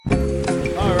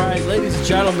Ladies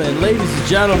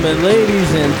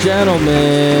and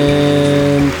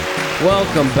gentlemen,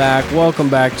 welcome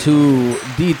back to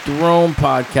the Throne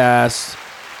Podcast.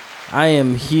 I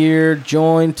am here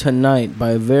joined tonight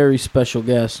by a very special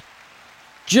guest,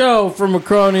 Joe from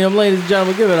Acronium. Ladies and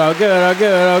gentlemen, give it up. Yeah.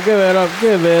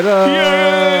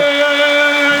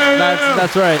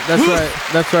 That's right.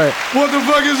 What the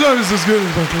fuck is up? This is good.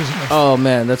 Oh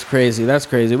man, that's crazy.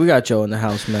 We got Joe in the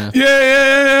house, man.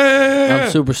 Yeah. I'm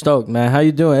super stoked, man. How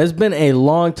you doing? It's been a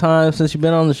long time since you've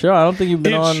been on the show. I don't think you've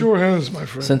been on. It sure has, my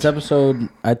friend. Since episode,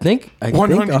 I think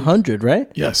 100, right?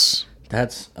 Yes.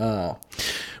 That's where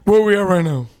we are right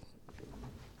now.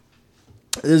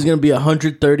 This is gonna be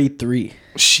 133.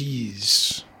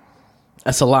 Jeez.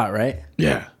 That's a lot, right?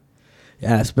 Yeah.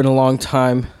 Yeah, it's been a long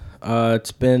time.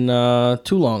 It's been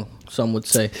too long, some would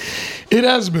say. It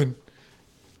has been.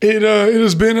 It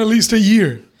has been at least a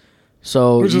year.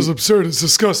 So which is absurd. It's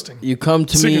disgusting. You come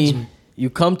to me. You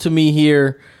come to me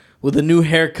here with a new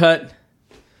haircut.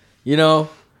 You know,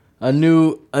 a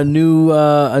new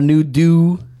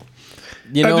do.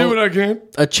 You know, I do what I can.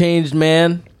 A changed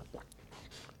man.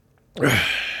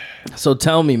 So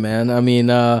tell me, man. I mean,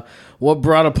 what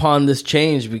brought upon this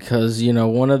change? Because you know,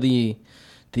 one of the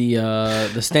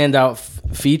standout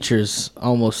features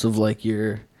almost of like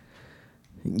you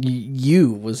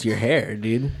was your hair,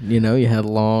 dude. You know, you had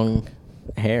long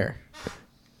hair.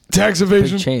 Tax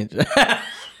evasion. Big change.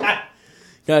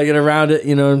 Gotta get around it,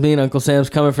 you know what I mean? Uncle Sam's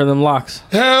coming for them locks.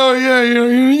 Hell yeah.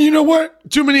 You know what?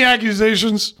 Too many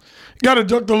accusations. Gotta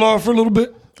duck the law for a little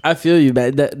bit. I feel you,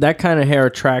 man. That kind of hair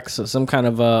attracts some kind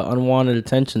of unwanted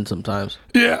attention sometimes.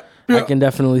 Yeah. I can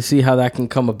definitely see how that can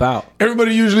come about.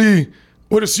 Everybody usually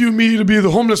would assume me to be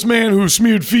the homeless man who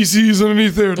smeared feces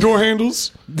underneath their door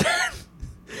handles.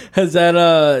 Has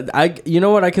that you know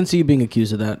what? I can see you being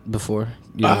accused of that before.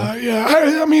 You know?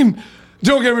 Yeah. I mean,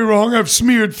 don't get me wrong. I've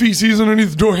smeared feces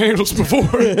underneath door handles before.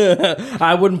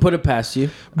 I wouldn't put it past you.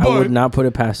 I would not put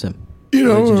it past him. You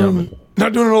know,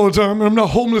 not doing it all the time. I'm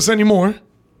not homeless anymore.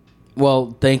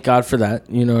 Well, thank God for that.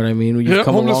 You know what I mean? You've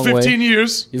come homeless a long 15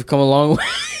 years. You've come a long way.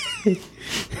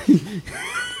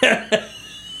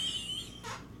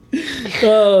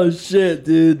 Oh shit,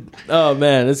 dude. Oh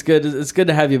man, it's good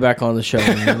to have you back on the show,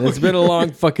 man. It's been a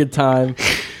long fucking time,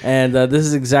 and this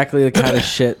is exactly the kind of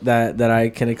shit that I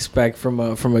can expect from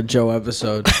a Joe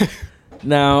episode.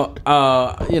 Now,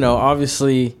 you know,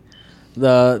 obviously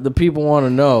the people want to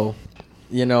know,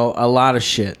 you know, a lot of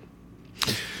shit.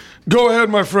 Go ahead,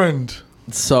 my friend.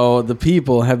 So the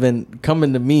people have been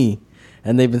coming to me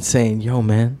and they've been saying, "Yo,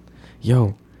 man,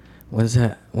 when's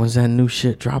that new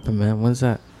shit dropping, man? When's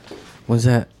that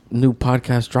new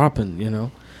podcast dropping?" You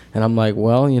know, and I'm like,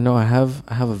 well, you know, I have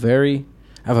a very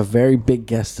big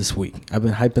guest this week. I've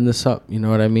been hyping this up. You know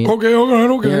what I mean? Okay. You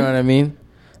know what I mean?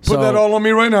 Put that all on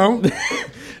me right now. This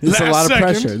is a lot of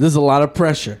pressure. This is a lot of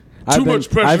pressure. Too much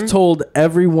pressure. I've told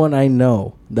everyone I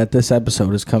know that this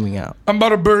episode is coming out. I'm about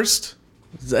to burst.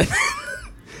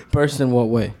 Burst in what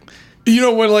way? You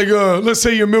know when, like, let's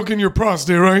say you're milking your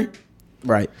prostate, right?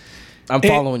 Right. I'm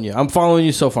following you. I'm following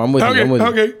you so far. I'm with you.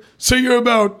 Okay. So you're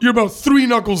about 3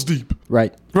 knuckles deep.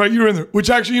 Right. Right. You're in there. Which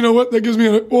actually, you know what? That gives me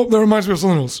that reminds me of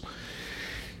something else.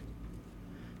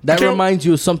 That reminds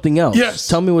you of something else. Yes.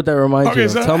 Tell me what that reminds you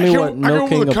of. Tell me what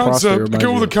milking a prostate reminds you of. I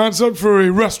go with a concept for a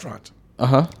restaurant.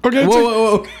 Uh-huh. Okay.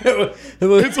 Whoa.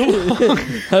 It's a long...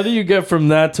 How do you get from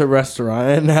that to restaurant?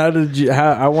 And how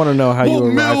I want to know how you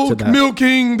arrived to that.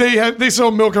 Milking, they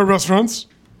sell milk at restaurants.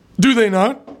 Do they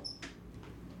not?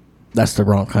 That's the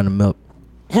wrong kind of milk.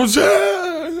 What's that?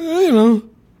 You know.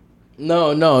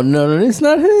 No. It's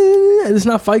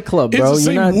not Fight Club, bro. It's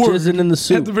the You're same not word jizzing in the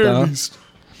soup. at the very least.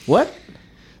 What?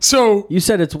 So you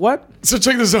said it's what? So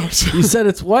check this out. You said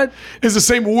it's what? It's the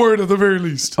same word at the very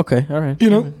least. Okay, all right.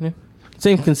 You know? Yeah.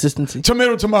 Same consistency.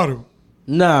 Tomato.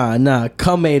 Nah.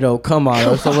 Tomato.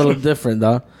 It's a little different,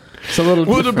 though. It's a little different.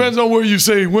 Well, it depends on where you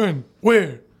say when.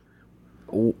 Where?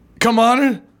 Come on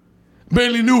her?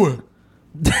 Barely knew her.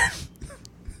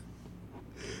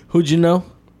 Who'd you know?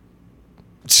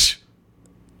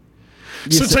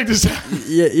 So check this out.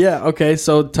 Yeah. Okay.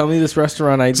 So tell me this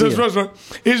restaurant idea. So this restaurant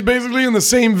is basically in the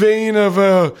same vein of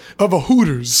a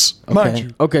Hooters, mind you.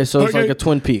 Okay. So it's like a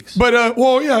Twin Peaks. But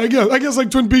well, yeah, I guess like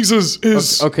Twin Peaks is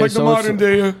okay, like the modern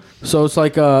day. So it's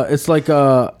like I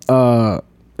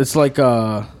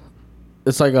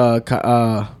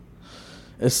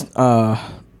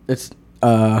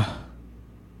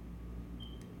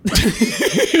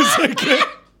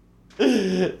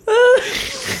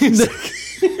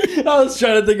was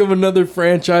trying to think of another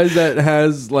franchise that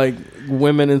has like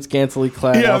women in scantily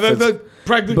clad outfits.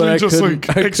 practically just couldn't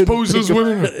exposes think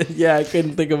women. Yeah, I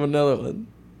couldn't think of another one.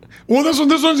 Well, this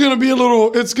one's gonna be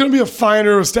it's gonna be a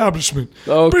finer establishment.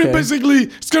 Okay.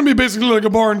 It's gonna be basically like a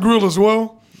bar and grill as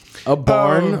well. A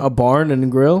barn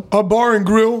and grill. A bar and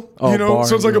grill. Oh, bar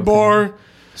so it's and like a grill, bar.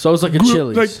 So it's like a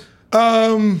Chili's.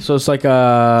 So it's like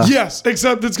a Yes,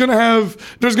 except there's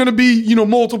gonna be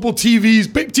multiple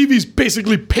TVs, big TVs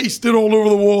basically pasted all over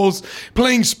the walls,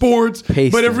 playing sports.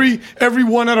 Pasted. But every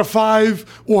 1 out of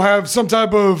 5 will have some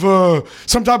type of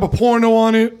porno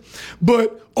on it.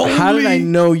 But only, how did I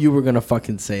know you were gonna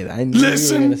fucking say that? I knew you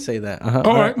were gonna say that.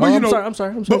 All right, but I'm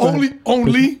sorry. But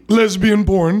only lesbian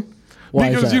porn. Why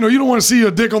is Because that? you don't want to see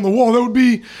a dick on the wall. That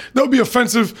would be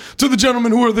offensive to the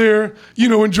gentlemen who are there,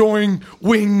 enjoying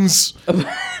wings.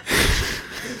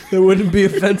 It wouldn't be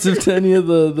offensive to any of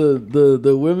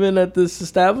the women at this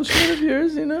establishment of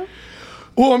yours,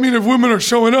 Well, I mean, if women are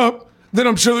showing up, then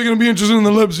I'm sure they're going to be interested in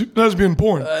the lesbian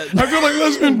porn. I feel like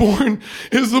lesbian porn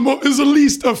is the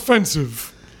least offensive.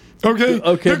 Okay.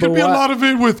 There could be a lot of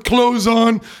it with clothes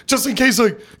on, just in case,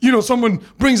 someone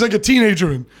brings a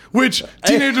teenager in, which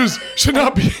teenagers should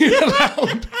not be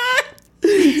allowed.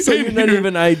 So you're not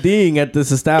even IDing at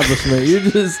this establishment.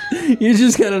 You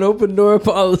just got an open door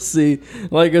policy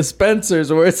like a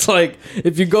Spencer's, where it's like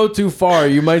if you go too far,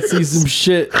 you might see some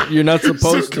shit you're not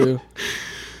supposed to.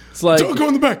 It's like, don't go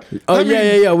in the back. Oh,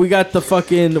 yeah. We got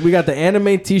the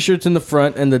anime T-shirts in the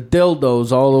front and the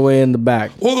dildos all the way in the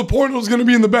back. Well, the porno's going to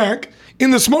be in the back,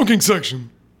 in the smoking section.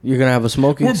 You're gonna have a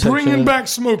smoking section. We're bringing back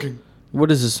smoking.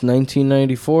 What is this?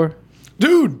 1994?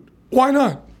 Dude, why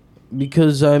not?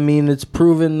 Because it's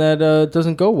proven that it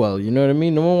doesn't go well. You know what I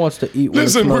mean? No one wants to eat.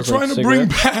 Listen, we're trying to bring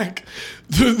back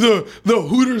the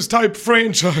Hooters type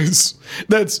franchise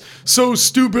that's so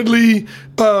stupidly,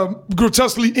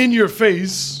 grotesquely in your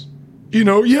face. You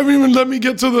haven't even let me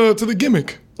get to the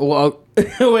gimmick. Well,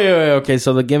 wait. Okay,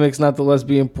 so the gimmick's not the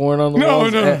lesbian porn on the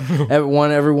walls. No.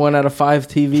 Every 1 out of 5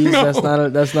 TVs. No.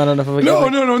 That's not enough of a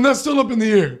gimmick. No, and that's still up in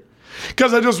the air.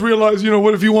 Because I just realized,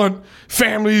 what if you want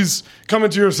families coming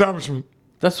to your establishment?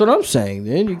 That's what I'm saying,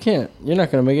 dude. You can't. You're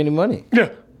not gonna make any money. Yeah.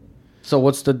 So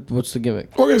what's the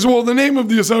gimmick? Okay, so the name of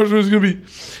the establishment is gonna be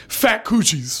Fat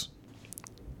Coochies.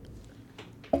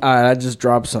 All right, I just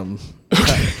dropped something.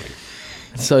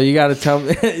 So you gotta tell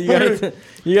me.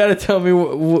 You gotta tell me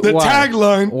why. The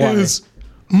tagline is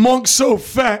 "Monk so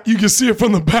fat you can see it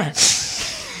from the back."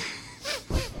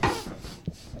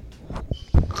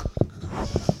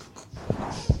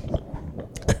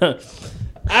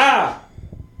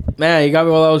 Man, you got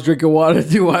me while I was drinking water,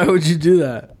 dude. Why would you do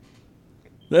that?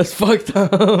 That's fucked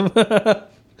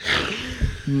up.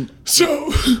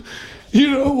 So,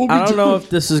 we'll be I don't know if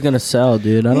this is gonna sell,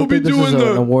 dude. I don't think this is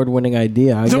an award-winning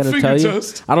idea. I gotta tell you,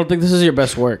 test. I don't think this is your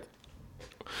best work.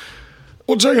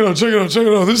 Well, check it out.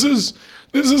 This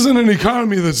isn't an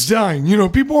economy that's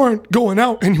dying. People aren't going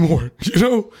out anymore.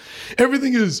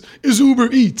 Everything is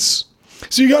Uber Eats.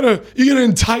 So you gotta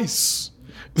entice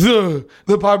the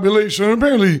population. And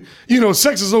apparently,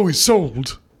 sex is always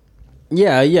sold.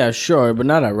 Yeah, sure, but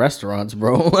not at restaurants,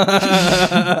 bro.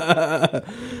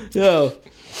 Yo,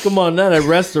 come on, not at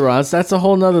restaurants. That's a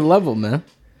whole nother level, man.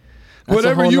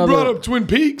 Whatever you brought up, Twin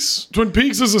Peaks. Twin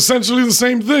Peaks is essentially the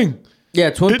same thing. Yeah,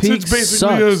 Twin Peaks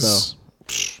sucks, though.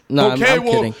 No, okay, I'm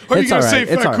kidding. Are you gonna say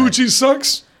Fat Coochie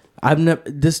sucks?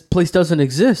 This place doesn't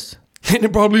exist. And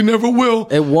it probably never will.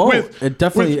 It won't. It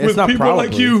definitely. It's not people probably.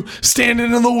 like you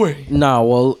standing in the way. No,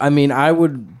 well, I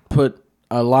would put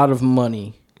a lot of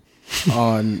money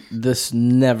on this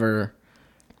never,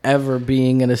 ever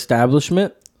being an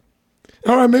establishment.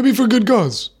 All right, maybe for good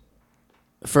cause.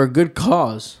 For a good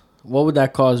cause. What would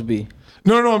that cause be?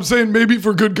 No, I'm saying maybe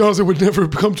for good cause it would never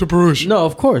come to fruition. No,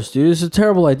 of course, dude. It's a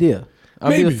terrible idea.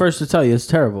 I'll be the first to tell you it's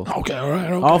terrible. Okay, all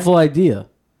right. Okay. Awful idea.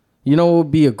 You know what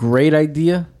would be a great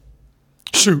idea?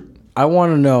 Shoot. I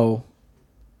want to know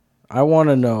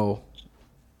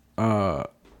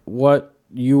what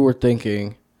you were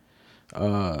thinking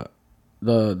the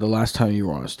last time you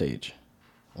were on stage.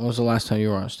 When was the last time you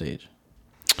were on stage?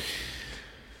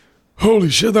 Holy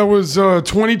shit, that was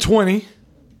 2020.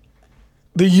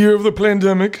 The year of the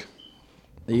pandemic.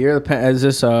 The year of the is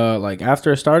this like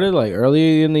after it started, like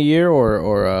early in the year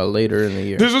or later in the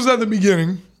year? This was at the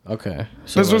beginning. Okay.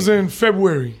 So this was in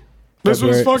February. This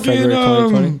was fucking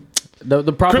February 2020?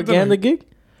 The propaganda gig?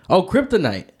 Oh,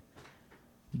 Kryptonite.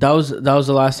 That was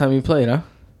the last time you played, huh?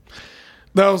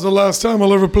 That was the last time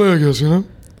I'll ever play, I guess,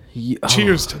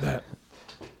 Cheers to that.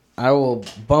 I will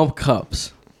bump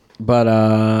cups. But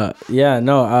that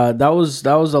was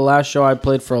the last show I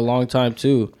played for a long time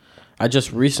too. I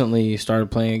just recently started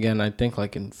playing again, I think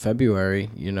like in February,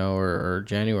 or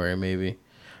January maybe.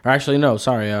 Or actually, no,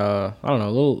 sorry. I don't know,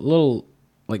 a little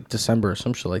like December or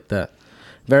some shit like that.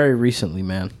 Very recently,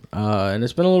 man. And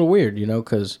it's been a little weird, you know,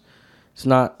 because it's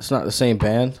not the same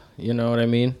band. You know what I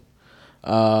mean?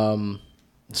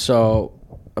 So,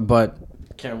 but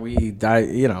can we die?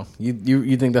 You know,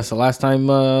 you think that's the last time?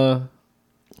 You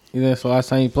think that's the last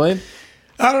time you played?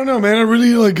 I don't know, man. I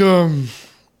really like.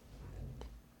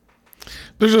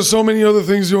 There's just so many other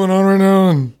things going on right now,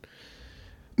 and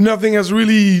nothing has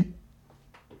really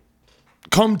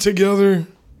come together.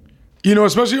 You know,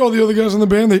 especially all the other guys in the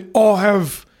band. They all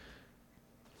have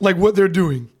like what they're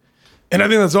doing, and I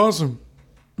think that's awesome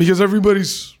because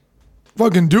everybody's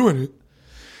fucking doing it.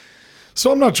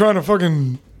 So I'm not trying to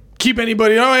fucking keep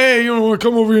anybody. Oh, hey, you know,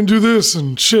 come over here and do this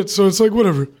and shit. So it's like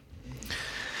whatever.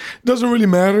 Doesn't really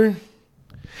matter.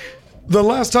 The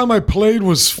last time I played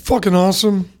was fucking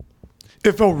awesome.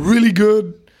 It felt really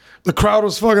good. The crowd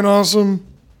was fucking awesome.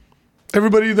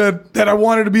 Everybody that I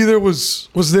wanted to be there was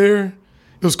there.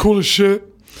 It was cool as shit.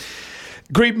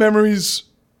 Great memories,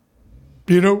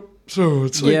 you know? So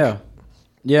it's like...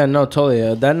 Yeah, no,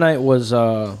 totally. That night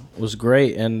was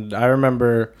great. And I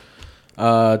remember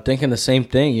thinking the same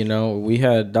thing, you know?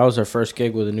 That was our first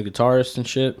gig with a new guitarist and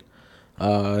shit.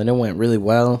 And it went really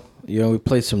well. You know, we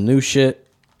played some new shit.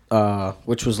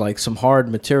 Which was like some hard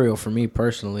material for me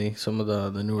personally, some of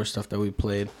the newer stuff that we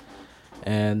played,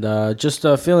 and just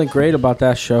feeling great about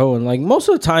that show. And like most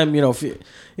of the time, you know,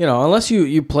 unless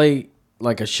you play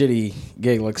like a shitty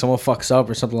gig, like someone fucks up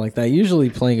or something like that, usually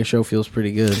playing a show feels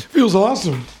pretty good. Feels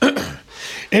awesome,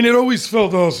 and it always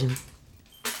felt awesome.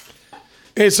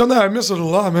 Hey, it's something I miss it a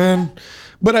lot, man,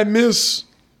 but I miss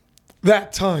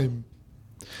that time.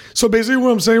 So basically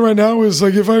what I'm saying right now is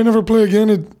like if I never play again,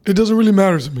 it doesn't really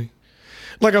matter to me.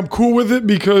 Like I'm cool with it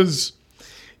because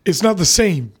it's not the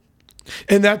same.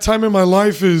 And that time in my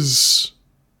life it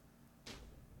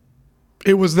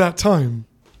was that time.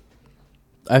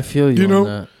 I feel you on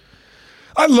that.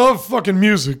 I love fucking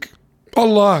music a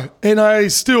lot. And I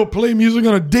still play music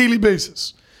on a daily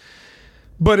basis.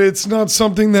 But it's not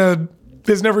something that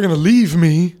is never going to leave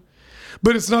me.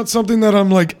 But it's not something that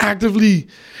I'm like actively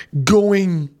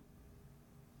going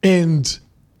and,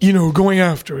 you know, going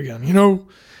after again, you know?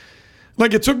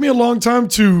 Like it took me a long time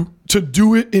to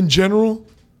do it in general.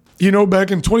 You know, back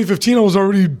in 2015, I was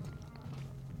already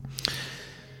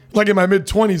like in my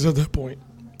mid-20s at that point,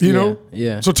 you know?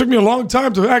 Yeah. So it took me a long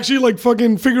time to actually like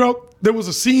fucking figure out there was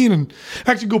a scene and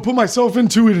actually go put myself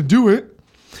into it and do it.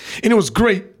 And it was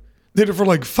great. Did it for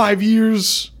like 5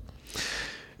 years.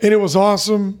 And it was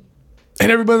awesome.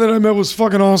 And everybody that I met was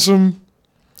fucking awesome.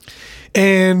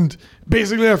 And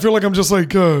basically, I feel like I'm just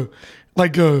like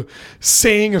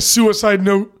saying a suicide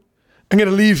note. I'm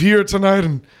gonna leave here tonight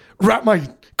and wrap my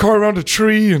car around a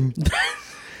tree, and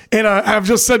I've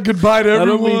just said goodbye to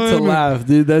everyone. I don't mean to laugh,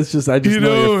 dude. That's just I just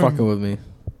know you're fucking with me.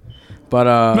 But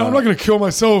no, I'm not gonna kill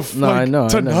myself. No, like, I know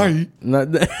tonight.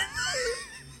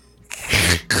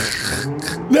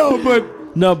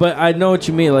 No, but I know what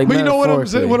you mean. Like, but you know what I'm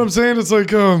saying? What I'm saying is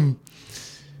like,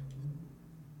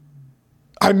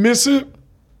 I miss it,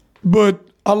 but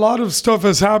a lot of stuff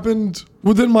has happened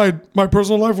within my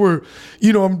personal life where,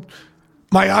 you know,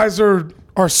 my eyes are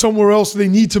somewhere else. They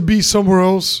need to be somewhere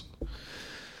else.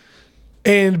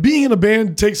 And being in a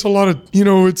band takes a lot of, you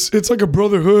know, it's like a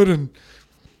brotherhood, and,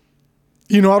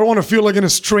 you know, I don't want to feel like an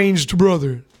estranged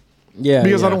brother. Yeah.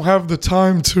 Because I don't have the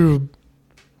time to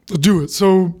do it.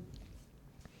 So.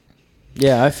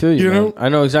 Yeah, I feel you, man. Know? I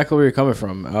know exactly where you're coming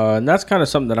from. And that's kind of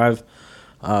something that I've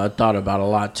thought about a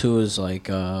lot too, is like,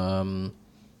 you know,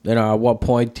 at what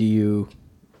point do you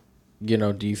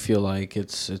feel like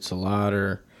it's a lot,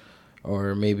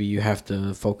 or maybe you have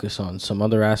to focus on some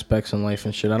other aspects in life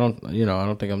and shit. I don't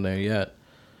think I'm there yet.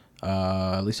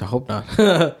 At least I hope not.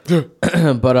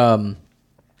 But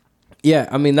yeah,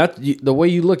 I mean, the way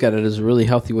you look at it is a really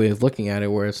healthy way of looking at it,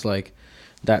 where it's like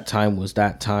that time was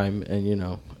that time, and you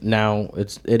know, now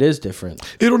it is different.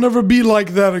 It'll never be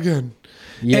like that again.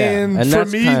 Yeah, and for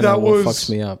me, that was what fucks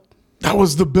me up. That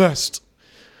was the best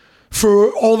for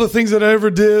all the things that I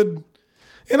ever did,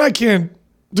 and I can't,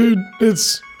 dude.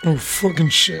 It's fucking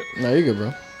shit. No, you're good,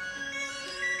 bro.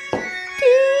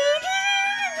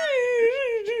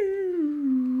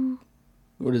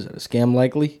 What is it? A scam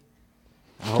likely?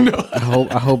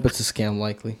 I hope it's a scam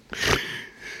likely.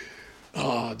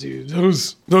 Oh, dude,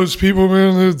 those people,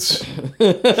 man, it's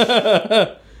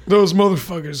those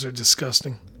motherfuckers are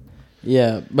disgusting.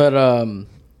 Yeah, but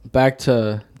back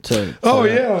to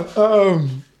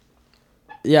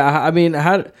yeah, I mean,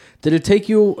 how did it take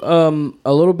you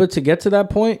a little bit to get to that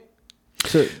point?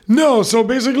 No, so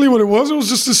basically what it was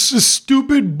just this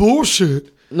stupid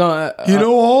bullshit No, you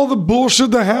know, all the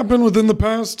bullshit that happened within the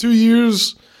past 2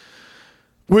 years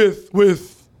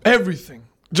with everything,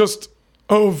 just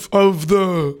of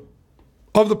the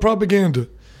propaganda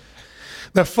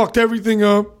that fucked everything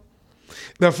up,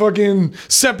 that fucking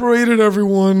separated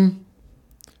everyone.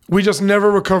 We just never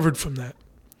recovered from that.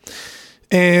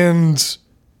 And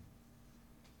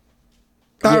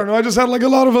I don't know, I just had like a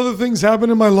lot of other things happen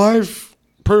in my life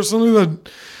personally that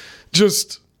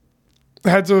just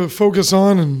had to focus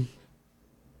on. And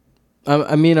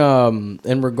I mean,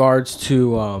 in regards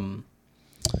to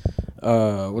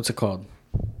what's it called?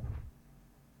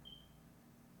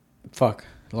 Fuck,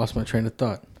 I lost my train of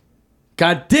thought.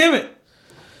 God damn it!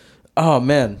 Oh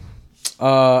man,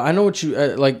 I know what you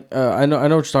like. I know what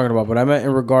you're talking about, but I meant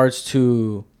in regards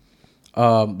to,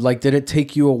 like, did it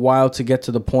take you a while to get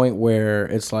to the point where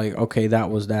it's like, okay, that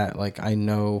was that. Like, I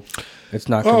know it's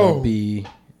not gonna be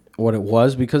what it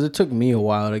was, because it took me a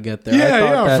while to get there.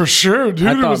 Yeah, for sure, dude.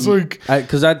 It was like,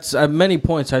 because that's at many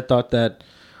points I thought that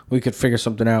we could figure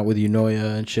something out with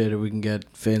Eunoia and shit, or we can get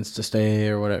Vince to stay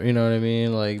or whatever. You know what I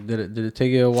mean? Like, did it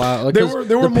take you a while? Like, there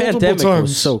were multiple times.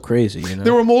 Was so crazy. You know,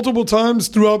 there were multiple times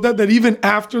throughout that even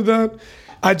after that,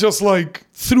 I just like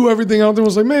threw everything out there and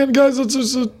was like, man, guys, let's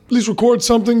just at least record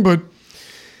something. But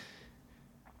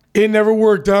it never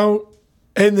worked out.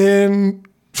 And then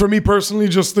for me personally,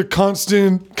 just the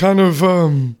constant kind of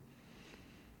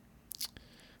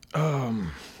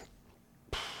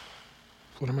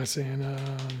what am I saying?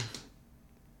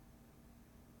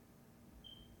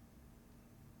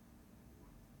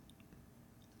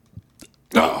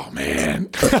 Oh man.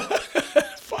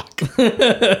 Fuck.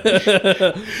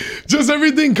 Just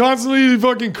everything constantly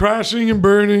fucking crashing and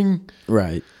burning.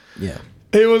 Right. Yeah.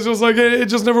 It was just like it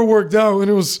just never worked out. And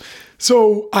it was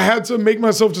so I had to make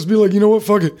myself just be like, you know what,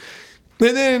 fuck it.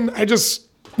 And then I just,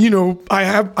 you know,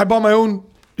 I bought my own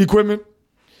equipment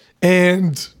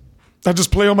and I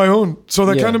just play on my own. So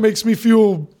that kind of makes me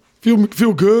feel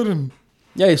good. And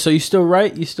yeah, so you still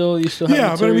write? You still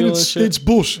have but I mean it's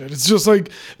bullshit. It's just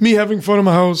like me having fun in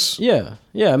my house. Yeah.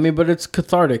 I mean, but it's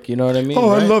cathartic. You know what I mean?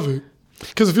 Oh, right? I love it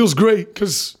because it feels great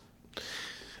because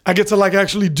I get to like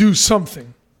actually do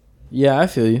something. Yeah, I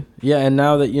feel you. Yeah, and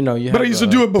now that you know you. But I used to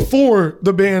do it before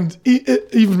the band,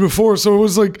 even before. So it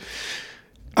was like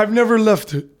I've never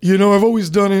left it. You know, I've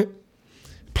always done it.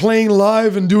 Playing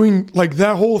live and doing like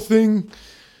that whole thing,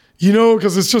 you know,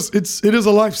 because it is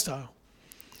a lifestyle.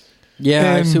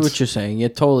 Yeah, I see what you're saying.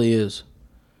 It totally is.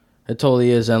 It totally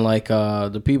is. And like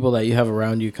the people that you have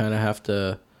around you kind of have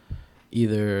to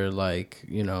either like,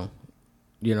 you know,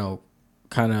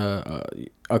 kind of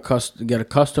get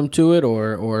accustomed to it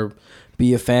or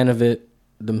be a fan of it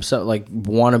themselves, like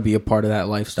want to be a part of that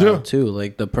lifestyle too.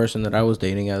 Like the person that I was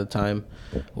dating at the time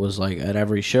was like at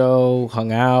every show,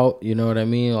 hung out, you know what I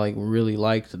mean? Like really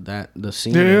liked the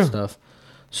scene and stuff.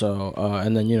 So,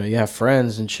 and then, you know, you have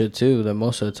friends and shit too, that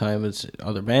most of the time it's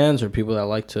other bands or people that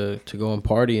like to go and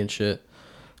party and shit.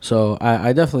 So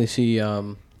I definitely see,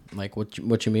 like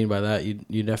what you mean by that.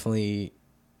 You definitely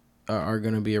are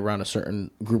going to be around a certain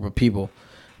group of people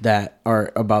that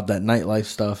are about that nightlife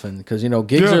stuff. And cause you know,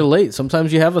 gigs are late.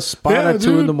 Sometimes you have a spot at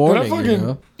 2 in the morning.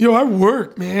 I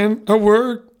work, man. I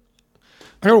work.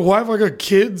 I got a wife, I got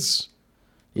kids.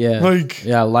 Yeah. Like,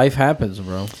 yeah, life happens,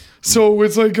 bro. So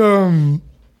it's like, personally,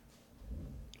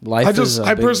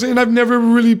 and I've never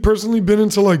really personally been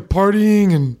into like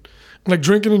partying and like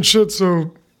drinking and shit.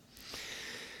 So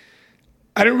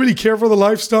I didn't really care for the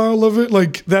lifestyle of it,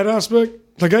 like that aspect.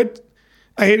 Like I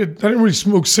didn't really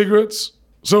smoke cigarettes.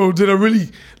 So did I really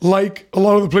like a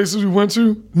lot of the places we went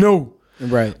to? No.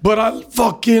 Right. But I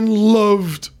fucking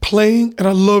loved playing, and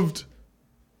I loved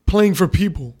playing for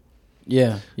people.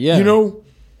 Yeah. You know,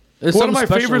 one of my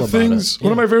favorite things.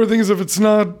 One of my favorite things, if it's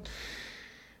not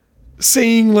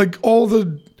saying like all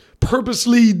the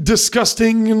purposely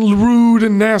disgusting and rude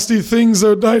and nasty things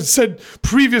that I said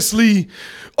previously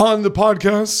on the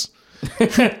podcast,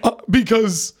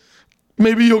 because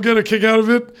maybe you'll get a kick out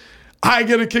of it. I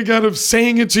get a kick out of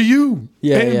saying it to you.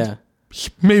 Yeah.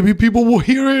 Maybe people will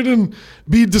hear it and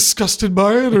be disgusted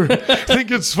by it or think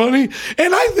it's funny.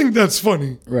 And I think that's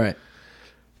funny. Right.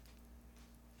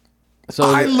 So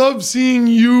I love seeing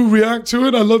you react to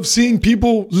it. I love seeing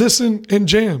people listen and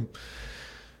jam.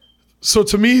 So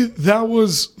to me, that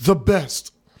was the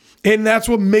best. And that's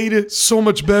what made it so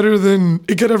much better than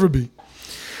it could ever be.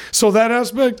 So that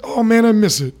aspect, oh man, I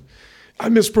miss it. I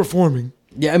miss performing.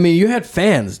 Yeah, I mean, you had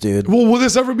fans, dude. Well, will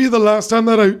this ever be the last time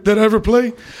that I ever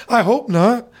play? I hope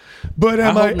not. But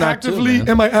am I actively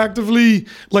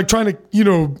like trying to, you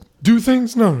know, do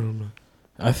things? No.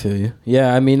 I feel you.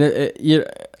 Yeah, I mean,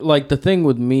 like the thing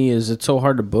with me is it's so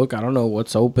hard to book. I don't know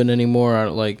what's open anymore.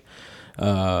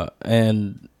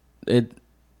 And it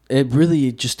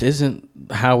really just isn't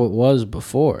how it was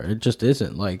before. It just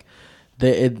isn't. Like,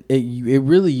 it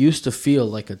really used to feel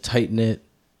like a tight knit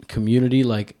community.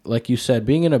 Like you said,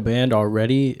 being in a band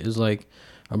already is like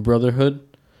a brotherhood,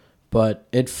 but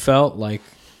it felt like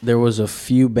there was a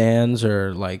few bands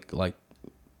or like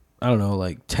I don't know,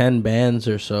 like 10 bands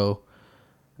or so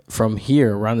from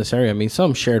here around this area. I mean,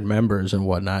 some shared members and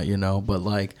whatnot, but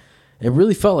like it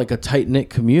really felt like a tight knit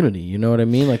community. You know what I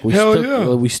mean? Like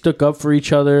we stuck up for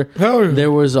each other. Hell yeah.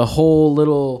 There was a whole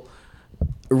little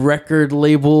record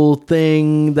label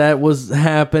thing that was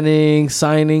happening,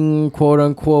 signing quote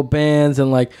unquote bands,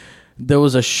 and like there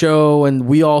was a show and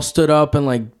we all stood up and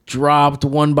like dropped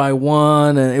one by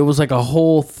one, and it was like a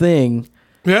whole thing.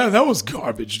 Yeah, that was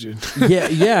garbage, dude.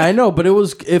 yeah, I know, but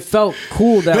it felt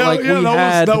cool that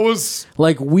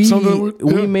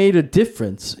we made a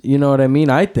difference. You know what I mean?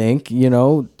 I think,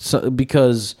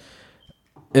 because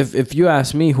if you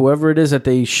ask me, whoever it is that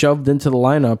they shoved into the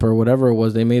lineup or whatever it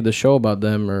was, they made the show about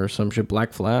them or some shit,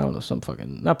 Black Flag or some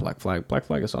fucking, not Black Flag. Black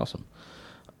Flag is awesome.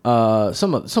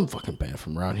 Some fucking band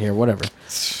from around here, whatever.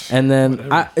 And then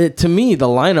to me, the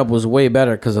lineup was way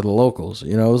better because of the locals.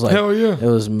 It was like, hell yeah. It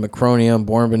was Macronium,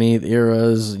 Born Beneath,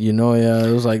 Eras, Eunoia.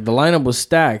 It was like the lineup was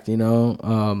stacked.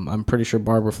 I'm pretty sure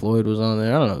Barbara Floyd was on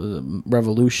there. I don't know,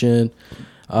 Revolution,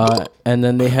 and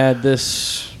then they had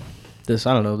this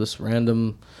I don't know, this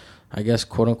random, I guess,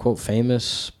 quote unquote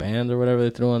famous band or whatever they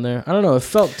threw on there. I don't know. It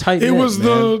felt tight. It was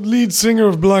the lead singer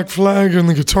of Black Flag and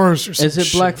the guitarist or something. Is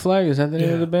it Black Flag? Is that the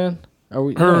name of the band? Are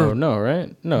we? No,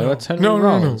 right? No, that's Henry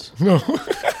Rollins. No.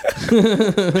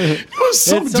 It was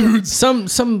some dude. Some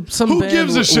who band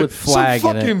gives a shit? With Flag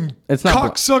some fucking in it. It's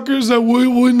not cocksuckers that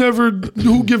we never.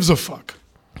 Who gives a fuck?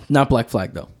 Not Black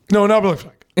Flag though. No, not Black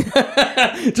Flag.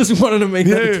 Just wanted to make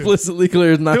that explicitly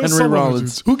clear. It's not Henry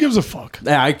Rollins. Who gives a fuck?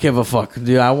 Yeah, I give a fuck,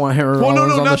 dude. I want Henry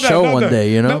Rollins on the show one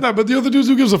day. Not that, but the other dudes,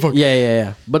 who gives a fuck?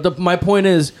 Yeah. But my point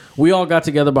is, we all got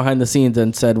together behind the scenes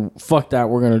and said, "Fuck that,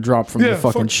 we're gonna drop from the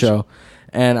fucking show."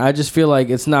 And I just feel like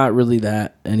it's not really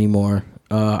that anymore.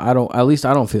 I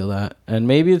don't feel that, and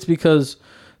maybe it's because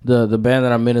the band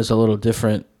that I'm in is a little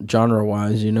different genre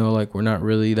wise. Like we're not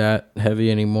really that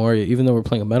heavy anymore. Even though we're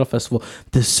playing a metal festival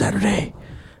this Saturday.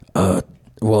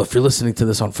 Well, if you're listening to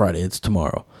this on Friday, it's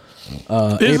tomorrow.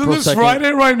 Isn't this 2nd.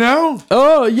 Friday right now?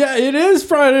 Oh, yeah, it is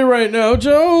Friday right now,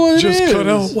 Joe. Just cut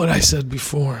out what I said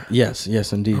before. Yes,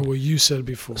 indeed. Or what you said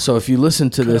before. So if you listen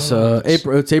to this,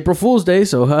 it's April Fool's Day,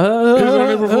 so... Is it on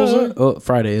April Fool's Day? Oh,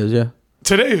 Friday is, yeah.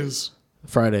 Today is.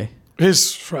 Friday.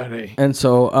 It's Friday. And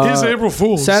so... it's April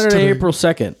Fool's Saturday, today. April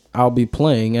 2nd, I'll be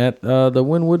playing at the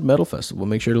Wynwood Metal Festival.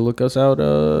 Make sure to look us out,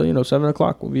 7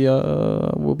 o'clock.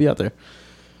 We'll be out there.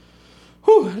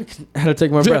 Whew, I had to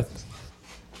take my breath.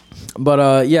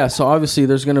 But so obviously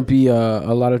there's going to be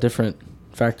a lot of different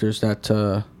factors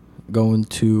that go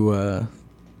into...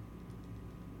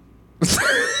 the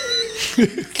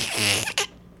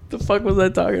fuck was I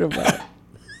talking about?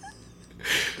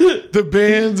 The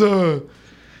band's... oh,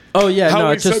 yeah, how no,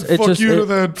 we it's just... said fuck you to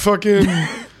that fucking...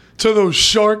 to those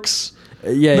sharks.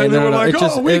 Yeah, then they were like,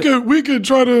 we could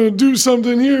try to do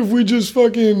something here if we just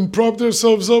fucking propped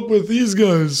ourselves up with these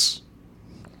guys.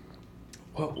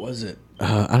 What was it?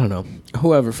 I don't know.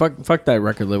 Whoever. Fuck that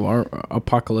record label. Our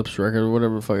Apocalypse record or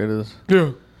whatever the fuck it is.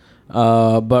 Yeah.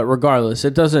 But regardless,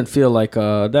 it doesn't feel like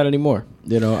that anymore.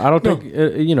 I don't think,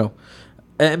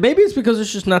 maybe it's because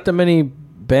there's just not that many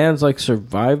bands like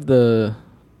survive the,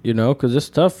 because it's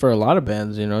tough for a lot of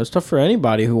bands, it's tough for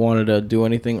anybody who wanted to do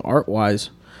anything art-wise,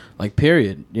 like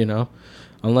period,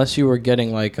 unless you were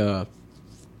getting like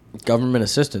government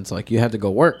assistance, like you had to go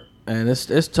work. And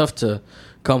it's tough to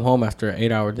come home after an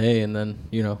 8-hour day and then,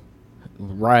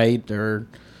 write or,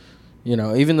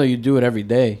 even though you do it every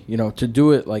day, to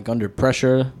do it like under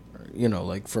pressure,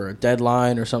 like for a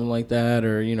deadline or something like that,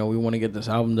 or, we want to get this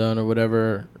album done or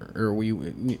whatever, or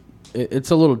it's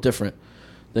a little different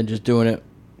than just doing it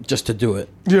just to do it.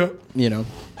 Yeah.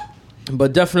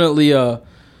 But definitely,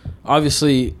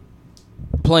 obviously,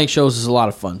 playing shows is a lot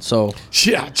of fun. So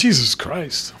yeah, Jesus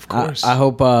Christ, of course. I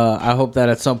hope that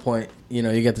at some point, you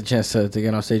get the chance to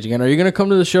get on stage again. Are you gonna come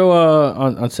to the show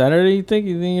on Saturday? You think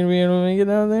you're gonna be able to make it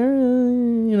down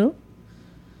there?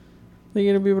 Think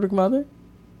you're gonna be able to come out there?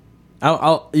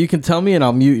 You can tell me and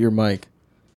I'll mute your mic.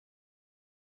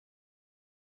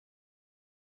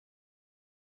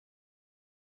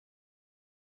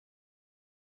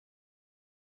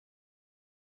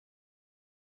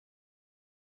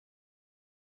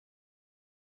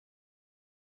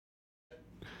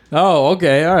 Oh,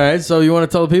 okay, all right. So you want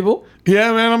to tell the people?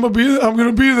 Yeah, man, I'm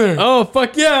gonna be there. Oh,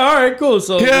 fuck yeah! All right, cool.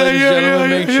 So, ladies and gentlemen,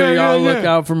 make sure y'all look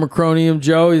out for Macronium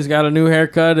Joe. He's got a new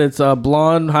haircut. It's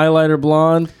blonde, highlighter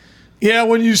blonde. Yeah,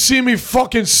 when you see me,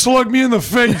 fucking slug me in the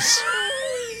face.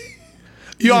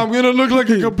 Yo, I'm gonna look like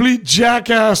a complete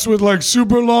jackass with like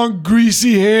super long,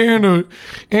 greasy hair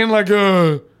and like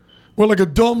a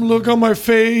dumb look on my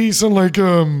face and like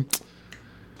a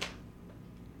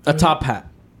top hat.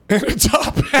 And a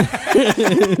top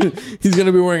hat. He's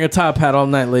gonna be wearing a top hat all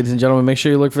night, ladies and gentlemen. Make sure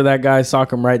you look for that guy.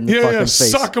 Sock him right in the fucking face.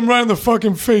 Sock him right in the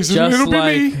fucking face. Just It'll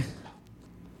like be me.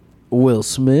 Will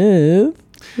Smith.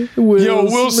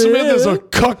 Will Smith is a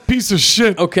cuck piece of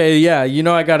shit. Okay, yeah, you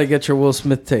know I gotta get your Will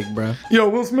Smith take, bro. Yo,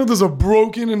 Will Smith is a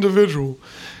broken individual.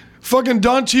 Fucking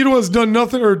Don Cheadle has done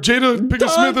nothing, or Jada Pinkett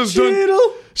Smith has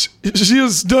done. She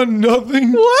has done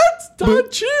nothing. What? Don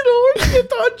Cheadle? Where did you get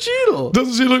Don Cheadle?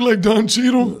 Doesn't she look like Don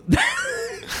Cheadle?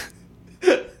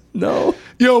 No.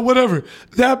 Yo, whatever.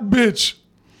 That bitch.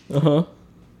 Uh-huh.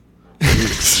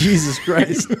 Jesus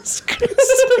Christ.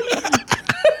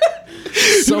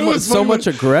 So much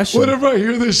aggression. Whenever I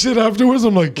hear this shit afterwards,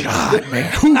 I'm like, God,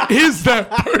 man, who is that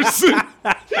person?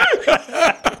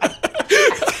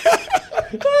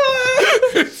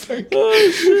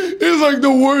 It's like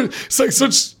the word. It's like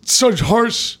such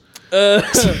harsh.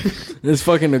 It's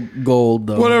fucking gold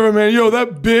though. Whatever, man. Yo,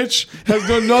 that bitch has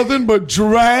done nothing but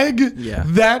drag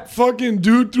that fucking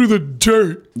dude through the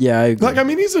dirt. Yeah, I agree. Like, I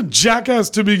mean, he's a jackass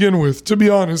to begin with. To be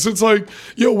honest, it's like,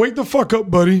 yo, wake the fuck up,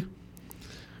 buddy.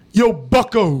 Yo,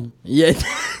 bucko. Yeah.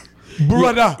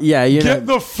 Brother. Yeah, you get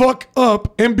the fuck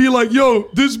up and be like, yo,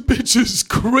 this bitch is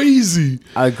crazy.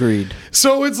 Agreed.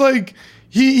 So it's like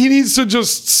he needs to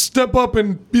just step up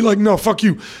and be like, no, fuck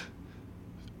you.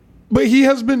 But he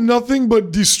has been nothing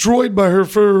but destroyed by her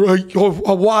for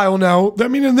a while now. I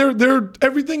mean, and they're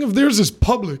everything of theirs is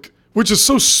public, which is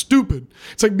so stupid.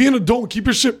 It's like, be an adult, keep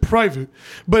your shit private.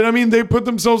 But I mean, they put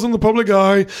themselves in the public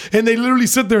eye, and they literally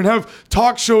sit there and have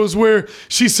talk shows where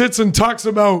she sits and talks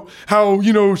about how,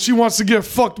 you know, she wants to get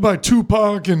fucked by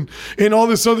Tupac and all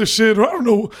this other shit. Or I don't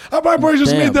know. I probably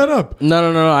just made that up.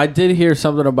 No. I did hear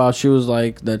something about she was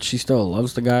like that she still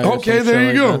loves the guy. Okay, there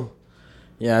you go. That.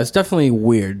 Yeah, it's definitely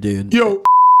weird, dude. Yo,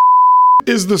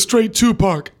 is the straight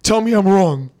Tupac. Tell me I'm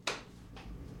wrong.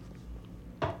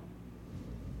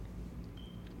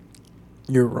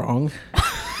 You're wrong.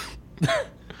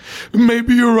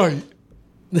 Maybe you're right.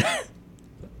 I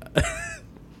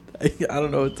don't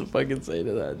know what to fucking say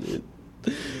to that, dude.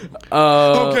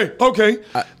 Okay.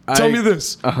 Tell me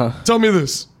this. Tell me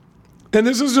this. And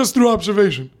this is just through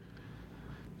observation.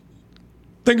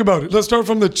 Think about it. Let's start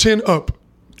from the chin up.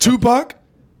 Tupac,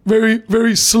 very,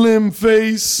 very slim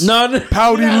face.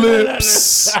 Pouty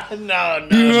lips. No.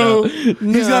 You know,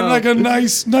 he's got like a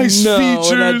nice features.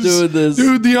 We're not doing this.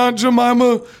 Dude, the Aunt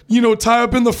Jemima, you know, tie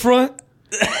up in the front.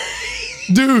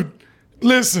 Dude,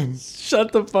 listen.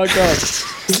 Shut the fuck up.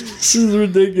 This is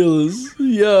ridiculous.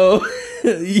 Yo,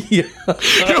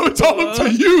 it's all up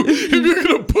to you if you're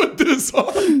gonna put this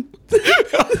on.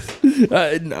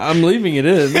 I'm leaving it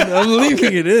in.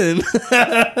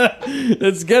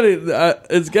 It's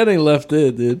getting left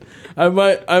in, dude. I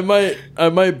might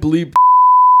bleep.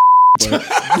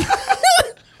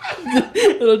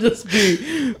 It'll just be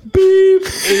beep.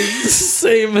 It's the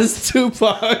same as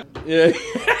Tupac. Yeah.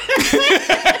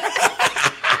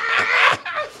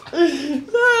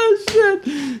 Oh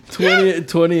shit.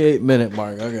 28 minute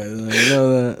mark. Okay, you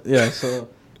know that. Yeah, so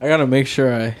I gotta make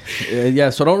sure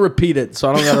so don't repeat it, so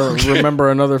I don't gotta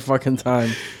remember another fucking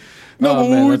time. No, but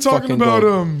we were talking about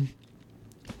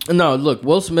No, look,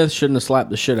 Will Smith shouldn't have slapped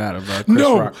the shit out of Chris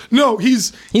Rock. No,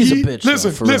 he's a bitch.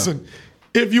 Listen.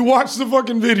 If you watch the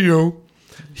fucking video,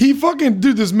 he fucking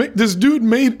this dude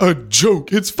made a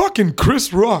joke. It's fucking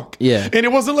Chris Rock. Yeah. And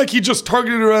it wasn't like he just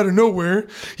targeted her out of nowhere.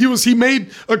 He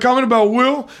made a comment about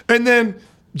Will and then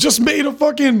just made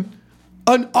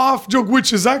an off joke,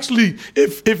 which is actually,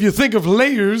 if you think of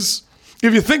layers,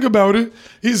 if you think about it,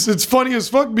 it's funny as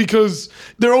fuck because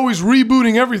they're always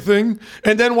rebooting everything,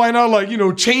 and then why not, like, you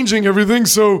know, changing everything?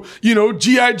 So, you know,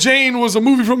 G.I. Jane was a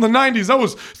movie from the 90s. That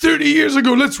was 30 years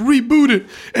ago. Let's reboot it,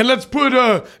 and let's put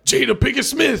Jada Pinkett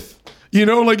Smith. You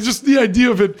know, like, just the idea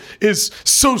of it is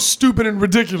so stupid and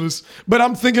ridiculous. But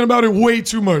I'm thinking about it way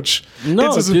too much.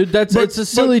 No, it's a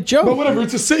silly joke. But whatever,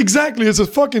 exactly. It's a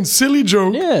fucking silly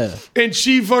joke. Yeah. And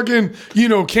she fucking, you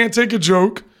know, can't take a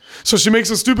joke. So she makes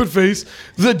a stupid face.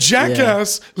 The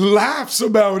jackass laughs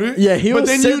about it. Yeah, he was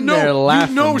sitting there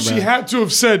laughing. You know, she had to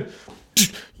have said,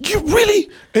 "You really?"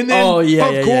 And then,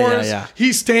 of course,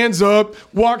 he stands up,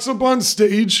 walks up on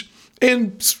stage,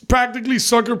 and practically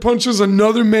sucker punches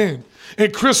another man.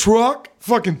 And Chris Rock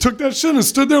fucking took that shit and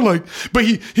stood there like, but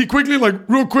he quickly, like,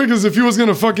 real quick, as if he was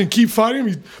gonna fucking keep fighting,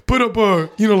 he put up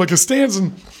like a stance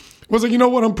and was like, you know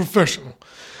what, I'm professional.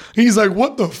 He's like,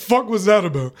 what the fuck was that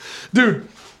about? Dude,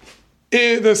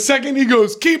 the second he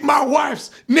goes, keep my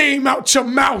wife's name out your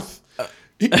mouth,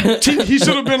 he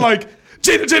should have been like,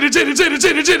 Jada,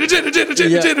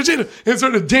 and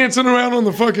started dancing around on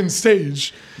the fucking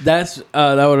stage. That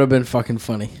would have been fucking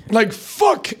funny. Like,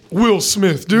 fuck Will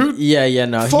Smith, dude. Yeah,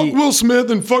 no. Fuck Will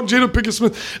Smith and fuck Jada Pinkett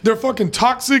Smith. They're fucking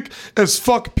toxic as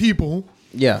fuck people.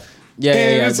 Yeah.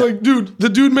 And it's like, dude, the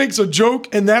dude makes a joke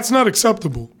and that's not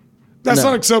acceptable. That's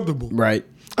not acceptable. Right.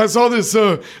 I saw this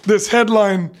this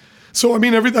headline. So, I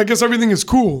mean, I guess everything is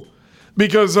cool.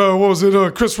 Because, what was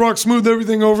it? Chris Rock smoothed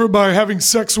everything over by having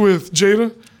sex with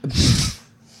Jada.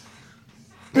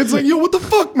 It's like, yo, what the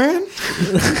fuck, man?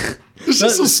 It's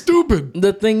just so stupid.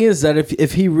 The thing is that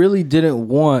if he really didn't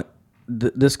want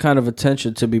this kind of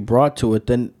attention to be brought to it,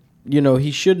 then,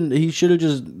 he should have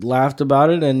just laughed about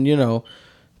it and,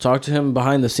 talked to him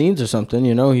behind the scenes or something.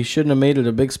 He shouldn't have made it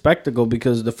a big spectacle,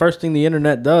 because the first thing the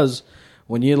internet does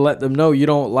when you let them know you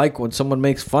don't like when someone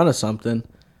makes fun of something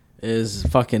is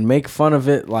fucking make fun of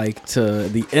it like to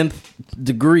the nth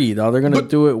degree. Though they're gonna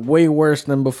do it way worse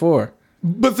than before.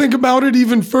 But think about it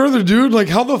even further, dude. Like,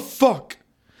 how the fuck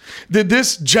did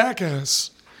this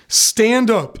jackass stand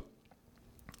up,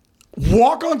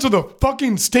 walk onto the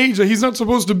fucking stage that he's not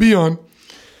supposed to be on,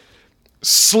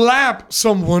 slap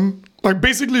someone, like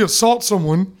basically assault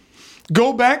someone,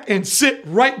 go back and sit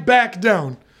right back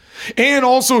down, and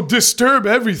also disturb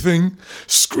everything,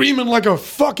 screaming like a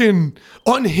fucking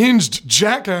unhinged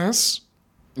jackass?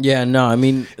 Yeah, no, I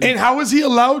mean... And how is he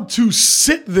allowed to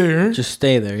sit there... Just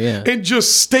stay there, yeah. And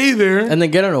just stay there. And then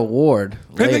get an award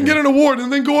later. And then get an award,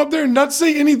 and then go up there and not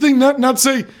say anything, not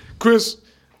say, Chris,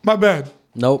 my bad.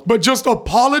 Nope. But just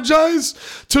apologize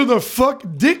to the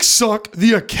dick suck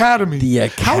the Academy. The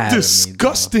Academy. How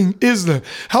disgusting is that?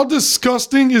 How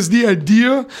disgusting is the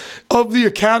idea of the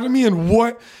Academy and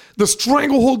what... the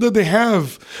stranglehold that they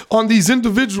have on these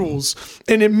individuals,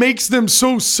 and it makes them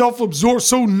so self-absorbed,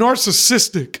 so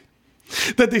narcissistic,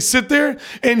 that they sit there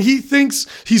and he thinks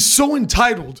he's so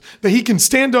entitled that he can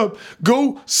stand up,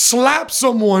 go slap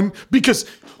someone because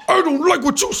I don't like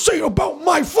what you say about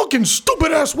my fucking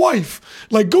stupid ass wife.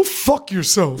 Like, go fuck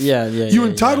yourself. Yeah. You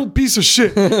entitled piece of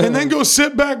shit. And then go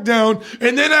sit back down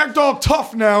and then act all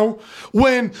tough now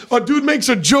when a dude makes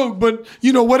a joke, but,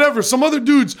 whatever. Some other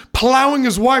dude's plowing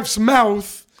his wife's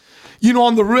mouth,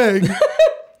 on the reg.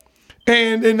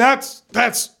 and that's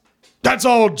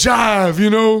all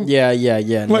jive,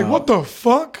 Yeah. Like, what the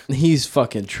fuck? He's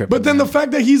fucking tripping. But then the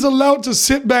fact that he's allowed to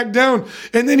sit back down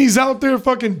and then he's out there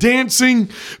fucking dancing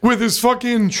with his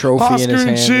fucking trophy Oscar in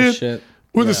his hand and shit.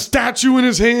 With a statue in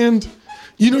his hand.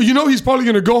 He's probably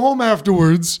going to go home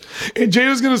afterwards and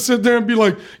Jada's going to sit there and be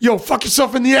like, yo, fuck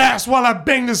yourself in the ass while I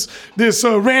bang this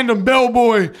random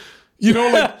bellboy.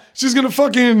 Like, she's going to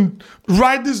fucking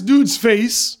ride this dude's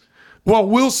face while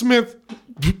Will Smith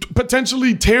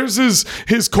potentially tears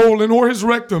his colon or his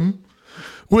rectum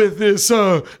with this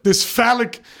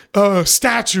phallic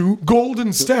statue,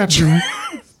 golden statue.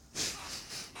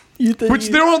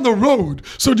 They're on the road.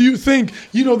 So do you think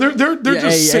they're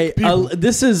just sick people?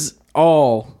 This is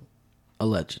all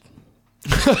alleged.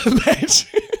 This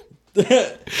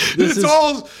is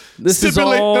all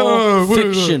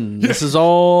fiction. This is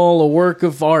all a work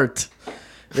of art.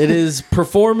 It is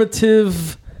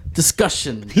performative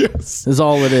discussion. Yes, is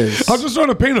all it is. I'm just trying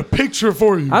to paint a picture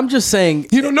for you. I'm just saying.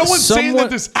 No one's saying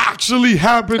that this actually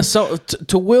happened. So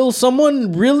to Will,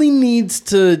 someone really needs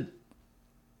to.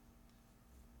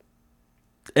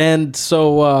 And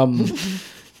so,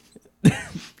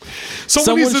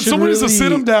 someone needs to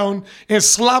sit him down and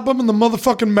slap him in the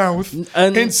motherfucking mouth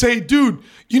and say, dude,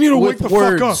 you need to wake the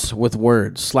fuck up. With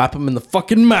words. Slap him in the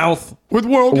fucking mouth. With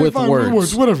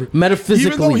words, whatever.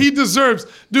 Metaphysically. Even though he deserves,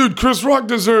 dude, Chris Rock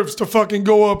deserves to fucking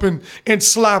go up and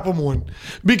slap him one.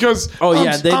 Because,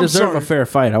 they deserve a fair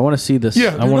fight. I want to see this.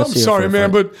 Yeah, dude, I'm sorry,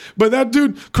 man, but that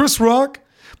dude, Chris Rock,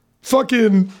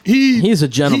 fucking, he's a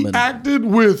gentleman. He acted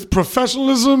with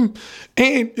professionalism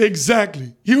and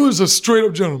exactly. He was a straight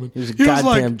up gentleman. He was a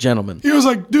goddamn gentleman. He was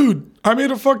like, dude, I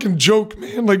made a fucking joke,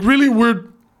 man. Like, really,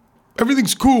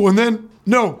 everything's cool. And then,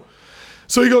 no.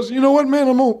 So he goes, you know what, man,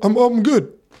 I'm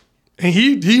good. And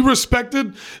he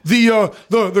respected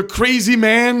the crazy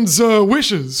man's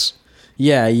wishes.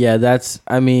 Yeah,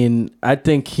 I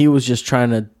think he was just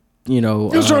trying to, he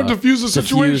was trying to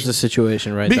defuse the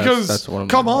situation, right? Because that's what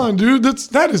come on, dude,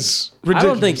 that is ridiculous. I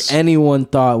don't think anyone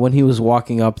thought when he was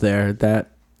walking up there that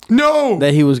No.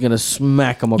 That he was going to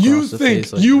smack him across the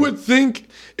face. You would think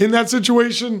in that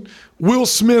situation, Will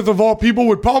Smith, of all people,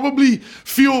 would probably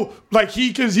feel like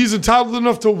he's entitled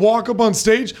enough to walk up on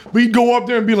stage, but he'd go up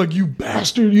there and be like, you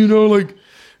bastard, like,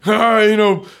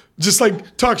 just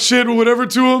like talk shit or whatever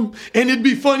to him. And it'd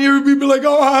be funnier. It'd be like,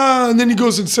 and then he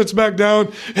goes and sits back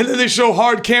down. And then they show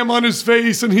hard cam on his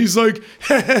face and he's like,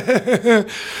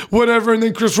 whatever. And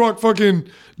then Chris Rock fucking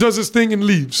does his thing and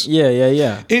leaves.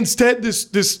 Yeah. Instead, this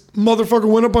motherfucker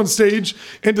went up on stage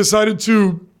and decided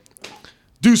to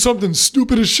do something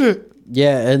stupid as shit.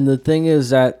 Yeah, and the thing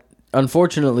is that,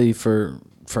 unfortunately for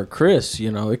Chris,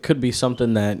 it could be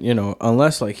something that,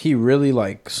 unless like he really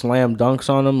like slam dunks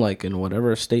on him, like in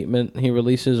whatever statement he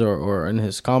releases or in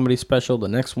his comedy special, the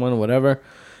next one, whatever,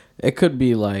 it could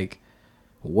be like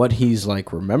what he's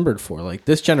like remembered for, like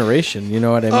this generation. You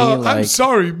know what I mean? I'm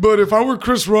sorry, but if I were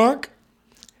Chris Rock,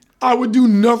 I would do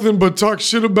nothing but talk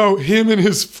shit about him and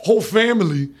his whole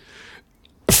family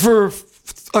for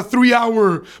a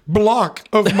 3-hour block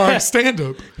of my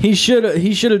stand-up. He should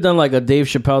have done like a Dave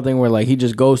Chappelle thing where like he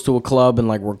just goes to a club and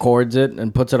like records it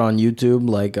and puts it on YouTube.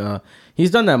 Like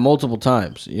he's done that multiple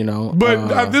times, But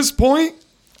at this point,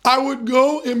 I would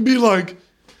go and be like,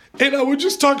 and I would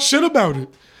just talk shit about it.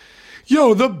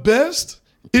 Yo, the best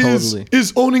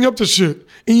is owning up to shit.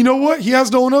 And you know what he has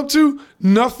to own up to?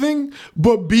 Nothing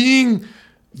but being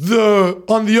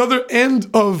on the other end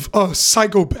of a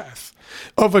psychopath.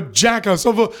 Of a jackass,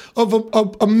 of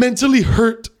a mentally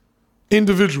hurt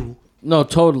individual. No,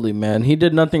 totally, man. He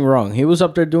did nothing wrong. He was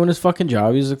up there doing his fucking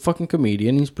job. He's a fucking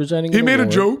comedian. He's presenting. He made a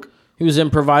joke. He was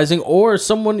improvising, or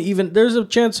there's a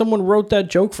chance someone wrote that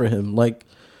joke for him. Like,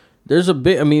 there's a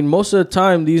bit. I mean, most of the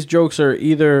time, these jokes are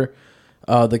either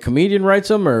the comedian writes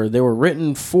them or they were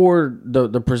written for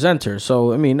the presenter.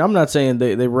 So, I mean, I'm not saying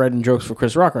they were writing jokes for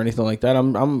Chris Rock or anything like that.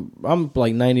 I'm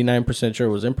like 99% sure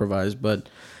it was improvised, but.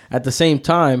 At the same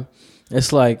time,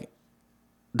 it's like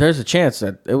there's a chance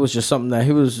that it was just something that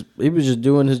he was just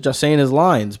doing just saying his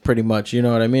lines pretty much. You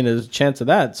know what I mean? There's a chance of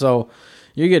that. So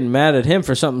you're getting mad at him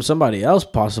for something somebody else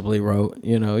possibly wrote.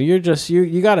 You're just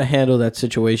you got to handle that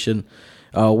situation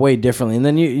way differently. And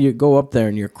then you go up there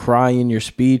and you're crying your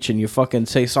speech and you fucking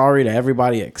say sorry to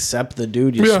everybody except the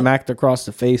dude you smacked across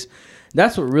the face.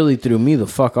 That's what really threw me the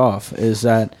fuck off is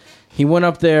that he went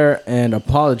up there and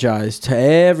apologized to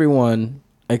everyone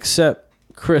except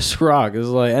Chris Rock. Is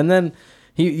like, and then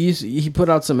he put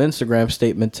out some Instagram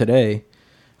statement today,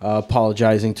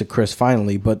 apologizing to Chris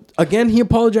finally. But again, he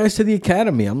apologized to the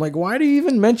Academy. I'm like, why do you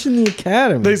even mention the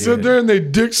Academy? They sit there and they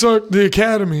dick suck the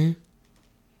Academy.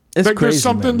 It's like crazy,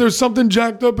 there's something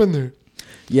jacked up in there.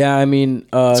 Yeah, I mean,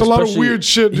 it's a lot of weird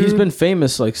shit, dude. He's been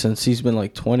famous like since he's been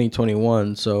like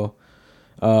 21. So.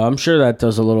 I'm sure that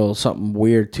does a little something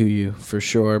weird to you for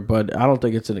sure, but I don't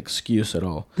think it's an excuse at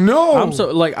all. No, I'm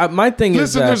so like my thing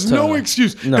is that there's no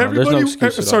excuse. No, there's no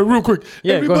excuse. Sorry, real quick.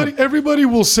 Yeah, everybody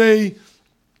will say,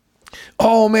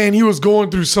 "Oh man, he was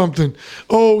going through something.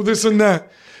 Oh, this and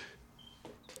that."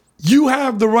 You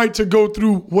have the right to go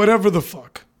through whatever the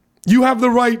fuck. You have the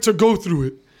right to go through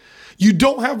it. You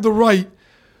don't have the right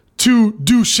to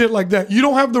do shit like that. You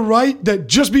don't have the right that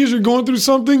just because you're going through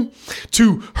something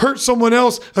to hurt someone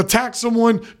else, attack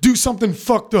someone, do something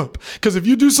fucked up. Because if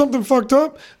you do something fucked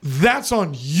up, that's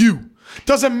on you.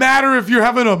 Doesn't matter if you're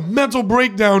having a mental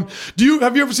breakdown.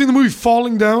 Have you ever seen the movie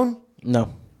Falling Down?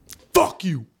 No. Fuck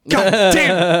you. God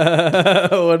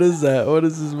damn. What is that? What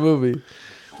is this movie?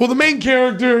 Well, the main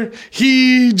character,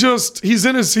 he's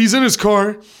in his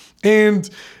car and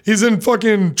he's in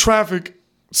fucking traffic.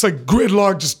 It's like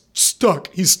gridlock, just stuck.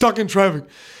 He's stuck in traffic.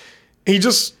 And he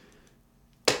just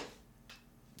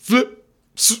flips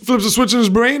a switch in his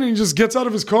brain and he just gets out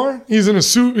of his car. He's in a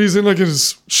suit. He's in like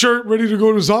his shirt, ready to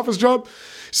go to his office job.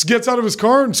 He just gets out of his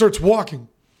car and starts walking.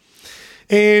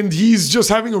 And he's just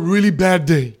having a really bad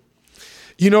day.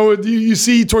 You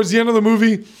see towards the end of the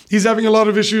movie, he's having a lot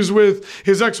of issues with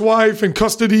his ex-wife and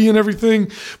custody and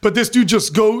everything. But this dude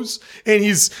just goes and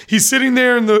he's sitting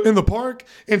there in the park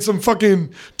and some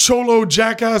fucking cholo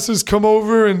jackasses come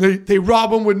over and they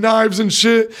rob him with knives and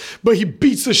shit. But he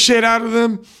beats the shit out of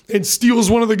them and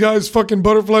steals one of the guy's fucking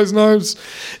butterflies knives.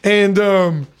 And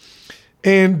I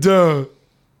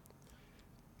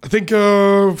think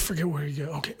forget where he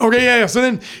goes. Okay, yeah. So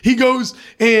then he goes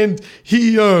and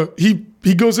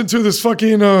he goes into this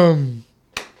fucking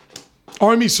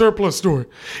army surplus store,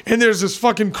 and there's this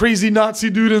fucking crazy Nazi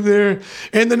dude in there,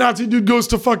 and the Nazi dude goes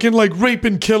to fucking like rape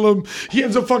and kill him. He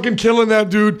ends up fucking killing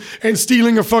that dude and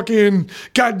stealing a fucking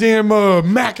goddamn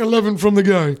Mac 11 from the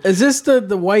guy. Is this the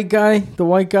white guy? The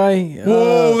white guy?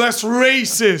 Whoa, that's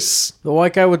racist. The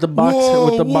white guy with the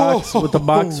box with the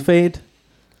box fade.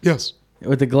 Yes.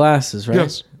 With the glasses, right?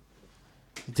 Yes.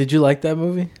 Did you like that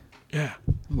movie? Yeah.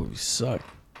 The movie sucked.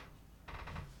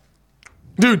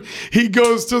 Dude, he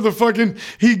goes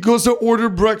to order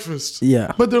breakfast.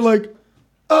 Yeah. But they're like,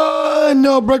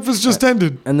 no, breakfast just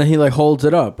ended. And then he like holds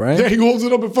it up, right? Yeah, he holds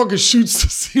it up and fucking shoots the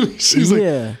ceiling. He's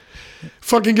like,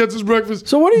 fucking gets his breakfast.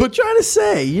 So what are you trying to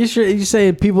say? You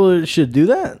say people should do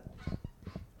that?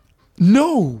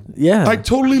 No. Yeah. I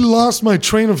totally lost my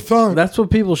train of thought. That's what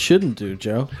people shouldn't do,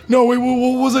 Joe. No, wait,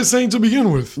 what was I saying to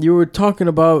begin with? You were talking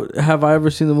about, have I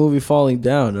ever seen the movie Falling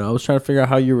Down? And I was trying to figure out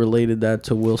how you related that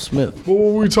to Will Smith. What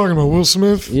were we talking about? Will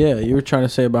Smith? Yeah, you were trying to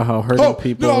say about how hurting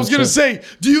people. No, I was going to say,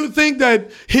 do you think that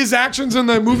his actions in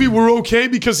that movie were okay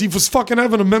because he was fucking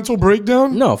having a mental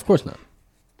breakdown? No, of course not.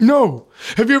 No.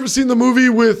 Have you ever seen the movie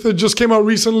it just came out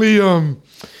recently,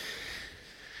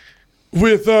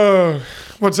 with,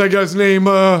 what's that guy's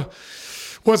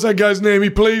name? He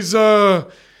plays,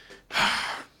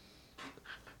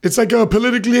 it's like a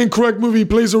politically incorrect movie. He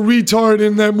plays a retard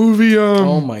in that movie.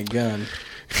 Oh my God.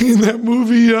 In that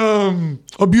movie,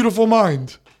 A Beautiful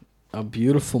Mind. A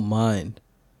Beautiful Mind.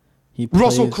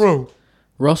 Russell Crowe.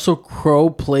 Russell Crowe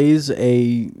plays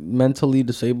a mentally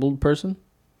disabled person?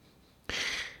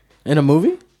 In a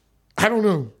movie? I don't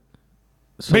know.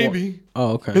 So maybe.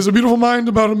 Oh, okay. Is A Beautiful Mind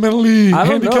about a mentally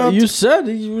handicapped? Know. You said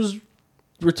he was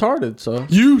retarded, so.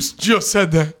 You just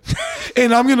said that.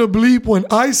 And I'm going to bleep when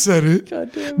I said it,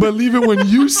 but leave it when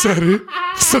you said it.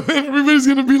 So then everybody's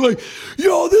going to be like,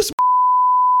 yo, this.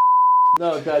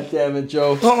 No, God damn it,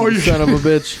 Joe. Oh, you son of a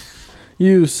bitch.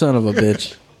 You son of a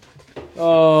bitch.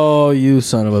 Oh, you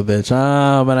son of a bitch.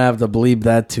 I'm going to have to bleep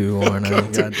that too, aren't I?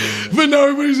 God damn it. But now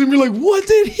everybody's going to be like, what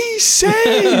did he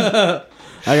say?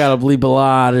 I gotta bleep a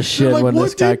lot of shit like, when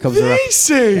this guy comes around. What did they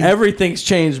say? Everything's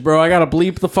changed, bro. I gotta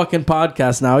bleep the fucking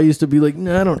podcast now. I used to be like,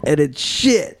 no, I don't edit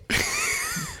shit.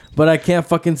 But I can't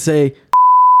fucking say.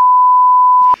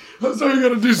 That's how you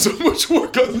gotta do so much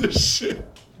work on this shit.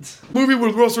 Movie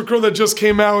with Russell Crowe that just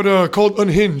came out called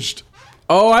Unhinged.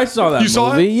 Oh, I saw that movie. You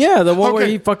saw it? Yeah, the one where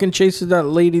he fucking chases that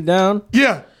lady down.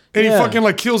 Yeah. And he fucking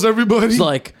like kills everybody. It's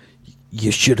like,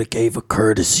 you should have gave a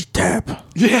courtesy tap.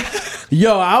 Yeah.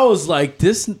 Yo, I was like,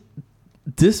 this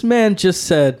man just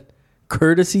said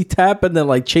courtesy tap and then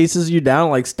like chases you down,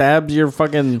 like stabs your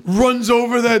fucking... Runs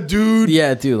over that dude.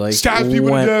 Yeah, dude, like... Stabs people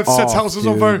to death, sets houses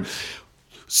on fire.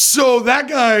 So that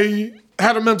guy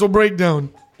had a mental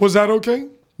breakdown. Was that okay?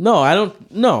 No, I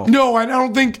don't... No, I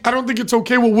don't think it's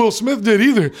okay what Will Smith did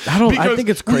either. I think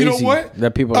it's crazy, you know what?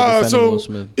 That people are defending Will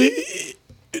Smith.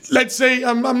 Let's say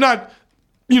I'm not...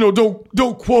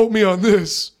 don't quote me on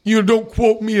this. Don't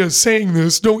quote me as saying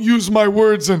this. Don't use my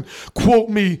words and quote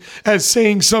me as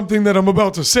saying something that I'm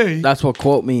about to say. That's what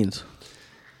quote means.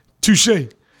 Touche.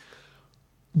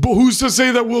 But who's to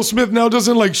say that Will Smith now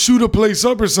doesn't like shoot a place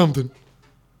up or something?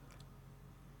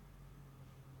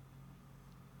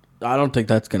 I don't think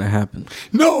that's going to happen.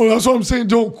 No, that's what I'm saying.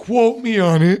 Don't quote me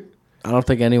on it. I don't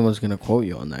think anyone's going to quote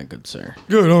you on that, good sir.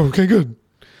 Good. Oh, okay, good.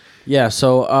 Yeah,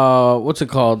 so what's it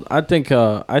called? I think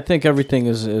everything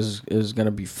is gonna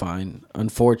be fine.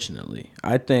 Unfortunately,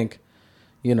 I think,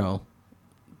 dude,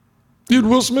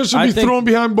 Will Smith should be thrown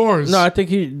behind bars. No, I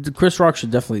think Chris Rock should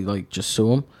definitely like just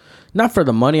sue him, not for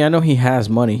the money. I know he has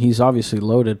money. He's obviously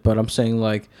loaded, but I'm saying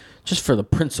like just for the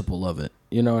principle of it.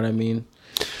 You know what I mean?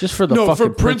 Just for the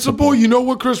fucking principle. You know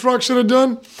what Chris Rock should have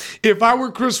done? If I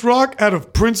were Chris Rock, out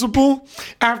of principle,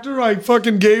 after I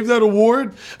fucking gave that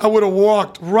award, I would have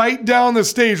walked right down the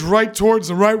stage, right towards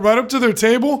them, right up to their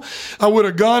table. I would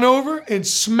have gone over and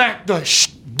smacked the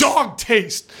dog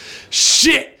taste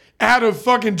shit out of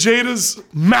fucking Jada's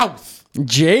mouth.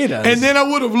 Jada? And then I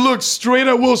would have looked straight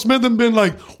at Will Smith and been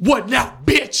like, what now,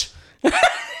 bitch?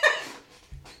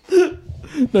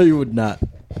 No, you would not.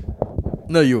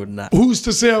 No, you would not. Who's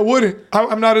to say I wouldn't?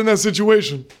 I'm not in that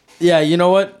situation. Yeah, you know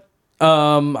what?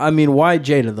 I mean, why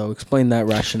Jada though? Explain that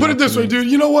rationale. Put it this way,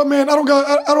 dude. You know what, man? I don't got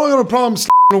a problem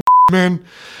a man.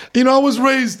 I was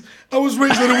raised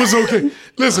that it was okay.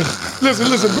 Listen.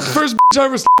 First bitch I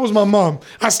ever was my mom.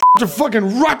 I slapped her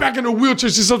fucking right back in the wheelchair.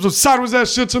 She said some sideways that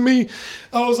shit to me.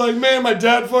 I was like, man, my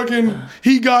dad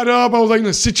he got up. I was like,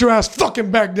 no, sit your ass fucking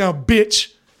back down,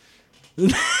 bitch.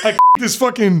 I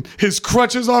his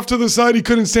crutches off to the side. He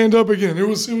couldn't stand up again. It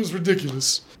was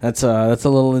ridiculous. That's a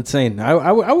little insane.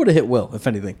 I would have hit Will, if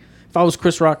anything. If I was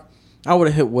Chris Rock, I would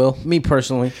have hit Will. Me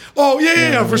personally. Oh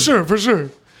yeah, for sure.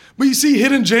 But you see,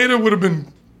 hitting Jada would have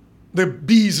been the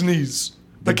bee's knees.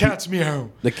 The cat's meow.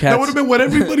 That would have been what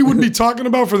everybody would be talking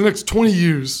about for the next 20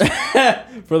 years.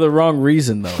 For the wrong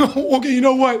reason, though. Okay, you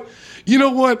know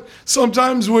what?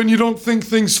 Sometimes when you don't think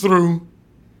things through,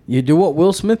 You do what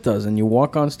Will Smith does, and you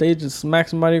walk on stage and smack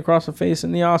somebody across the face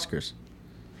in the Oscars.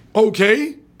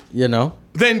 Okay. You know?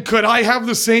 Then could I have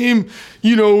the same,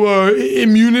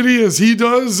 immunity as he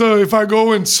does if I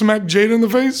go and smack Jada in the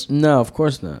face? No, of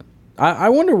course not. I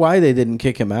wonder why they didn't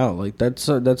kick him out. Like, that's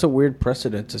a weird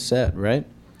precedent to set, right?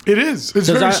 It is. It's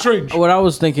very strange. What I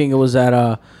was thinking was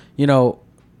that,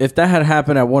 if that had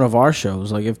happened at one of our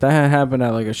shows, like if that had happened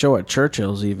at like a show at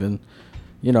Churchill's even,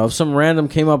 if some random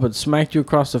came up and smacked you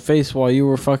across the face while you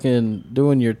were fucking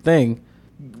doing your thing,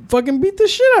 fucking beat the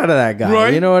shit out of that guy.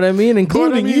 Right? You know what I mean?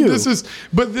 Including you. This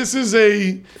is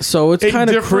a so it's kind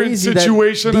of crazy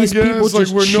situation, that these people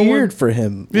just like cheered for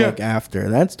him. Like after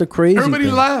that's the crazy. Everybody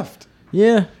thing. laughed.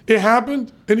 Yeah, it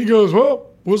happened, and he goes, "Well,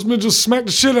 Will Smith just smacked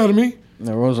the shit out of me." And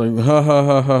everyone's like, "Ha ha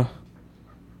ha ha."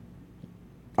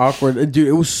 Awkward, dude.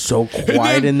 It was so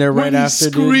quiet in there right after.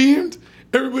 He screamed.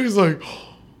 Everybody's like.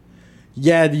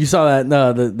 Yeah, you saw that.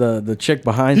 No, the chick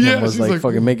behind him was like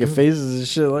fucking making faces and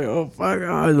shit. Like, oh fuck,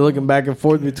 looking back and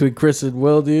forth between Chris and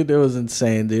Will, dude. It was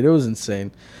insane, dude. It was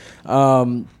insane.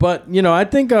 But I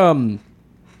think all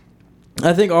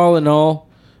in all,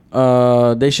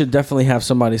 they should definitely have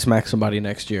somebody smack somebody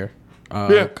next year.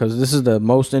 Because this is the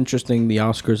most interesting the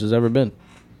Oscars has ever been.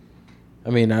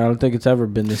 I mean, I don't think it's ever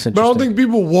been this interesting. But I don't think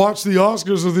people watch the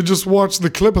Oscars, or they just watch the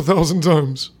clip 1,000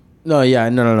 times. No, yeah,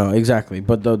 no, exactly.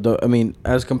 But I mean,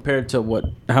 as compared to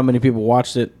how many people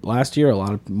watched it last year, a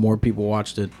lot more people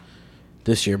watched it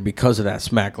this year because of that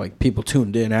smack. Like, people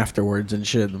tuned in afterwards and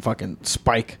shit. The fucking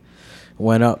spike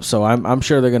went up. So I'm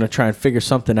sure they're gonna try and figure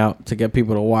something out to get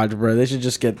people to watch, bro. They should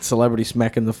just get celebrities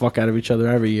smacking the fuck out of each other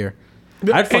every year.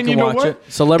 I'd fucking watch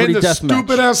it. Celebrity deathmatch.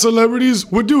 Stupid ass celebrities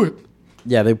would do it.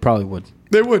 Yeah, they probably would.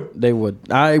 They would. They would.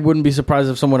 I wouldn't be surprised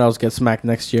if someone else gets smacked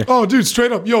next year. Oh, dude,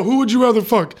 straight up. Yo, who would you rather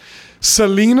fuck?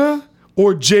 Selena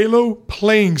or J-Lo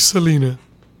playing Selena?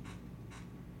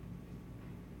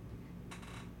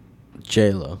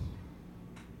 J-Lo.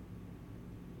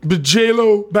 But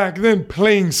J-Lo back then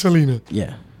playing Selena.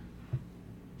 Yeah.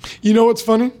 You know what's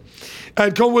funny?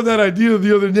 I'd come with that idea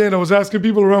the other day, and I was asking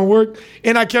people around work,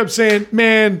 and I kept saying,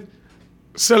 man,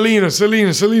 Selena.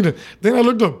 Then I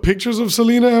looked up pictures of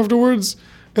Selena afterwards,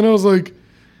 and I was like,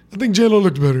 I think J-Lo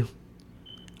looked better.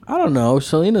 I don't know.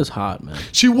 Selena's hot, man.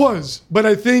 She was, but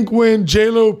I think when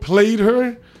J-Lo played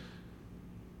her,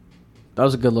 that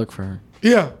was a good look for her.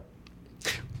 Yeah.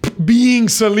 Being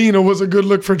Selena was a good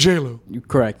look for J-Lo. You're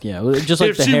correct, yeah. Just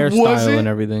like the hairstyle and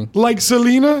everything. Like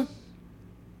Selena,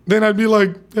 then I'd be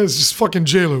like, that's just fucking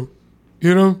J-Lo.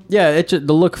 You know? Yeah,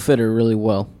 the look fit her really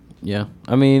well. Yeah,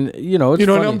 I mean, it's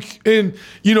funny.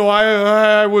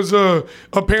 I was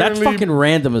apparently. That's fucking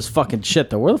random as fucking shit,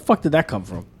 though. Where the fuck did that come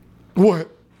from? What?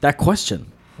 That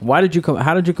question. How did you come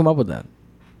up with that?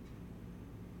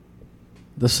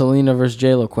 The Selena versus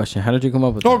J-Lo question. How did you come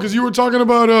up with that? Oh, because you were talking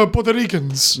about Puerto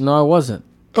Ricans. No, I wasn't.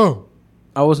 Oh.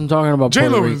 I wasn't talking about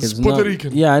J-Lo Puerto Ricans. Is Puerto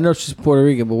Rican. Yeah, I know she's Puerto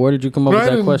Rican, but where did you come up with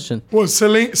that question? Well,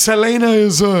 Selena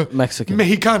is Mexican.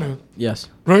 Mexicana. Yes.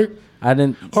 Right? I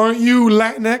didn't. Aren't you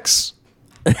Latinx?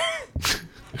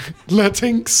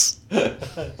 Latinx?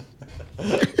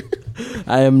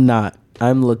 I am not.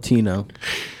 I'm Latino.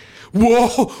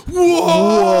 Whoa!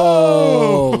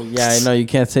 Yeah, I know. You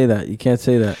can't say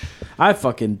that. I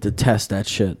fucking detest that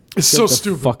shit. It's so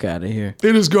stupid. Fuck out of here.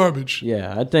 It is garbage.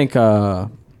 Yeah, I think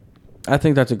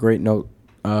that's a great note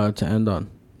to end on.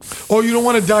 Oh, you don't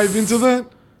want to dive into that?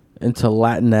 Into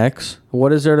Latinx?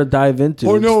 What is there to dive into?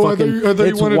 Or no,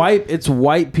 it's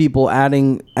white people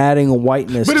adding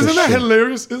whiteness. But isn't that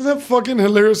hilarious? Isn't that fucking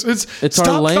hilarious? It's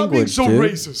our language, stop being so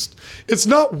racist. It's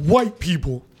not white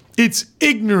people. It's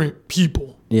ignorant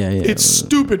people. Yeah. It's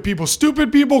stupid people.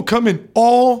 Stupid people come in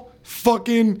all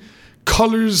fucking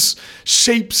colors,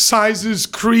 shapes, sizes,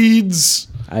 creeds.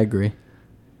 I agree.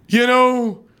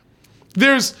 I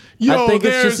think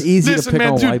it's just easy to pick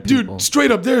on white people. Dude, straight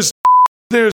up, there's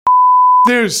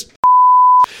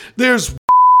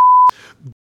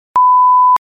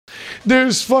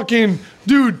fucking,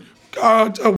 dude,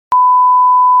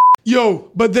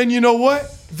 but then you know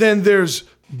what? Then there's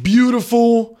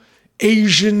beautiful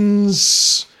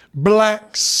Asians,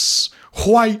 blacks,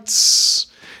 whites,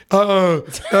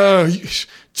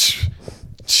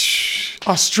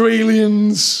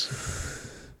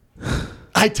 Australians,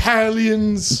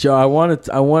 Italians. Joe, I want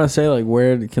to say, like,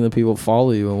 where can the people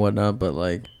follow you and whatnot, but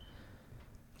like,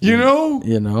 you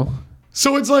know.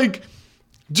 So it's like,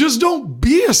 just don't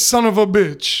be a son of a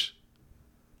bitch.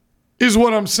 Is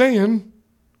what I'm saying.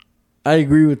 I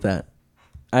agree with that.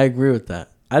 I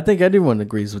think everyone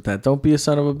agrees with that. Don't be a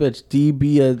son of a bitch. D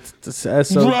be a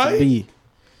SOB. Right?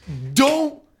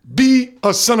 Don't be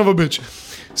a son of a bitch.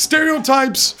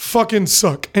 stereotypes fucking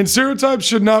suck. And stereotypes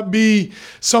should not be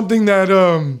something that,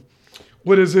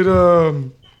 what is it?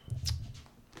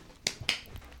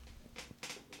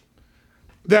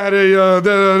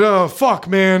 Fuck,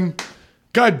 man.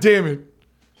 God damn it.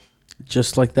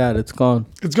 Just like that, it's gone.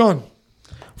 It's gone.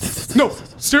 No,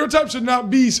 stereotypes should not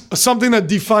be something that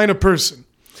define a person.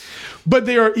 But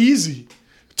they are easy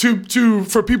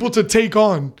for people to take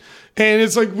on. And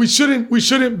it's like we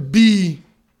shouldn't be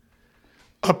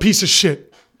a piece of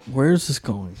shit. Where is this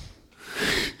going?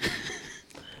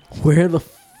 Where the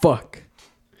fuck?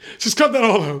 Just cut that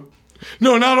all out.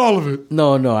 No, not all of it.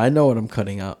 No, I know what I'm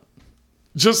cutting out.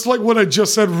 Just like what I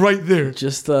just said right there.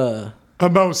 Just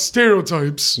about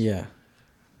stereotypes. Yeah.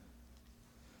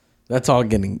 That's all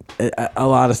getting a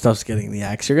lot of stuff's getting the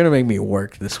axe. You're gonna make me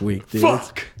work this week, dude.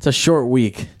 Fuck. It's a short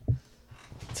week.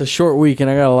 It's a short week, and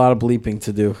I got a lot of bleeping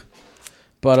to do.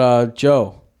 But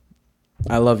Joe,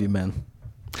 I love you, man.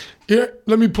 Yeah,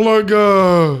 let me plug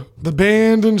the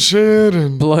band and shit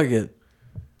and plug it.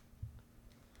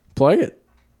 Plug it.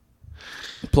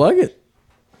 Plug it.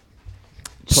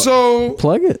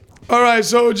 Plug it. All right,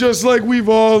 so just like we've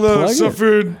all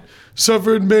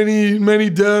suffered many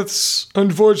deaths,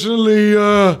 unfortunately,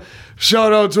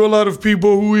 shout out to a lot of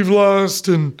people who we've lost,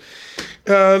 and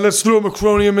let's throw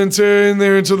Macronium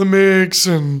into the mix,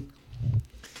 and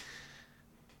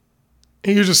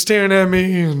you're just staring at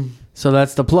me, and so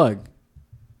that's the plug.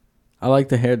 I like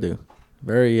the hairdo,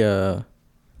 very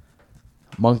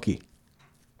monkey.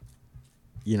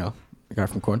 You know, the guy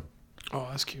from Korn. Oh,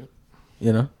 that's cute.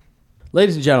 You know,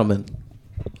 ladies and gentlemen,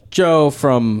 Joe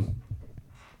from.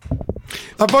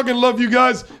 I fucking love you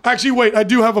guys. Actually, wait, I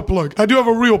do have a plug. I do have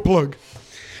a real plug.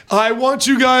 I want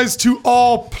you guys to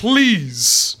all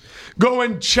please go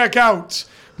and check out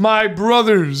my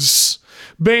brother's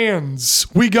bands.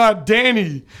 We got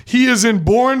Danny. He is in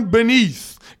Born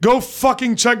Beneath. Go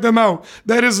fucking check them out.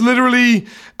 That is literally,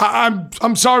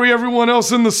 I'm sorry everyone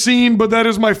else in the scene, but that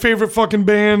is my favorite fucking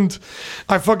band.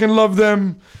 I fucking love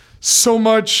them so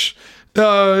much.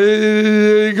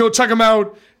 Go check them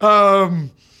out.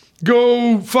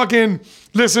 Go fucking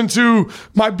listen to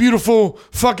my beautiful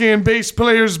fucking bass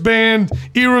players band,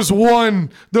 Eras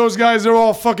One. Those guys are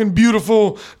all fucking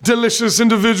beautiful, delicious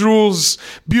individuals,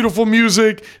 beautiful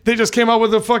music. They just came out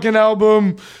with a fucking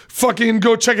album. Fucking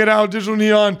go check it out, Digital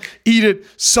Neon. Eat it,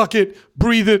 suck it,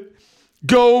 breathe it.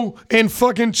 Go and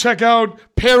fucking check out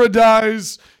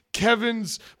Paradise,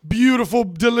 Kevin's beautiful,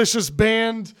 delicious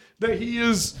band that he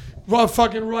is.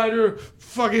 Fucking writer,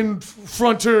 fucking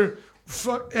fronter,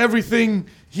 everything.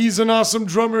 He's an awesome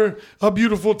drummer, a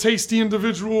beautiful, tasty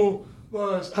individual,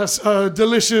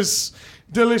 delicious,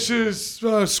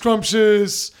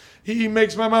 scrumptious. He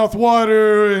makes my mouth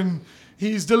water, and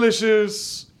he's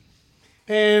delicious.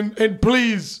 And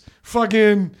please,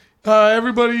 fucking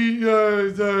everybody,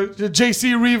 the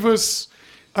JC Rivas,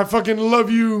 I fucking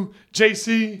love you,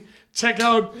 JC. Check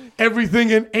out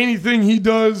everything and anything he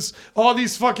does. All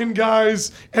these fucking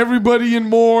guys, everybody and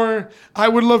more. I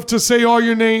would love to say all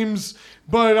your names,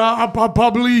 but I'll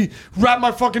probably wrap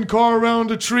my fucking car around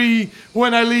a tree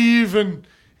when I leave, and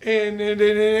then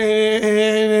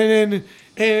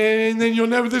you'll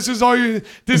never. This is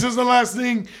the last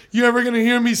thing you're ever gonna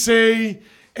hear me say.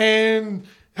 And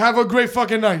have a great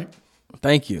fucking night.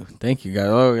 Thank you, guys.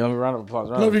 Oh, round of applause.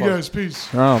 Love you guys. Peace.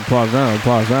 Round of applause.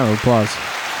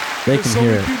 They can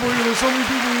hear it. There's so many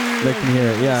people here. They can hear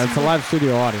it. Yeah, it's a live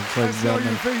studio audience, ladies and gentlemen.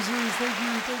 I see all your faces. Thank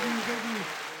you.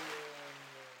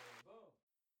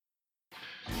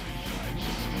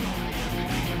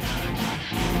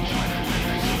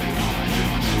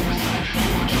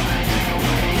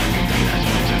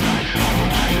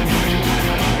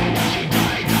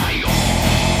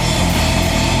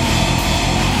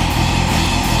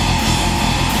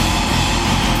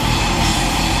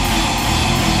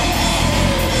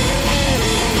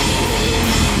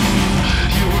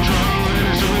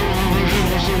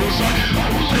 I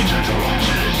will take it to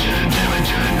watch.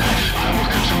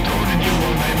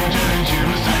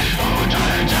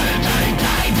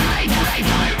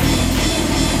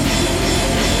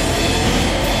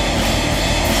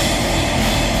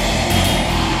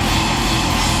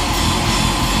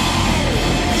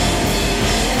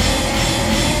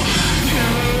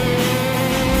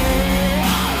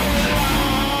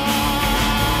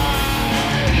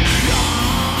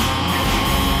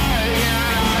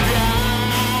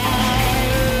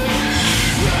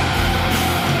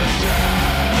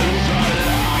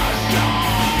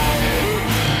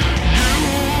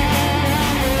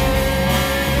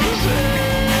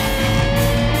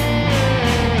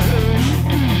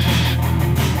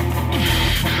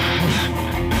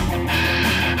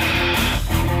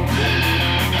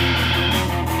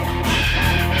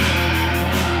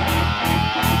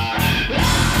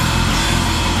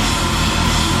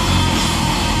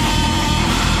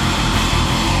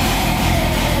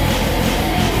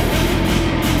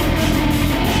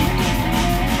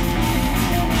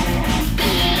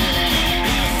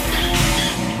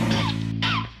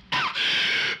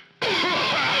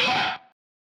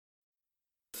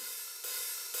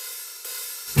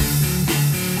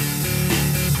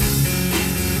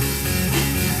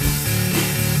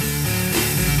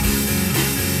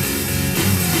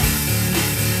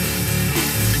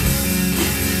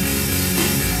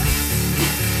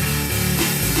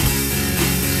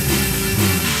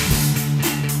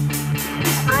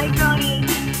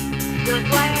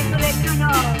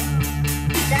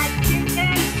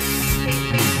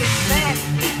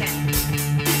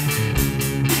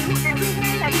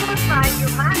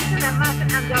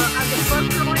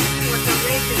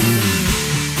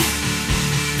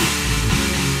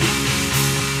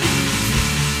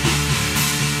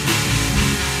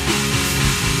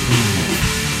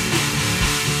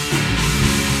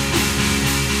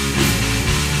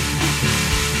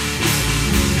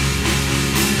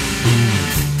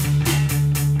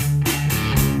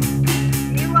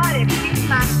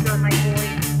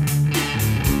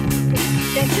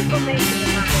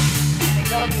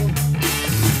 love you.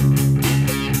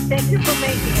 Thank you for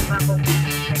making it, Mambo.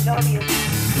 I love you.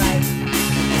 Bye.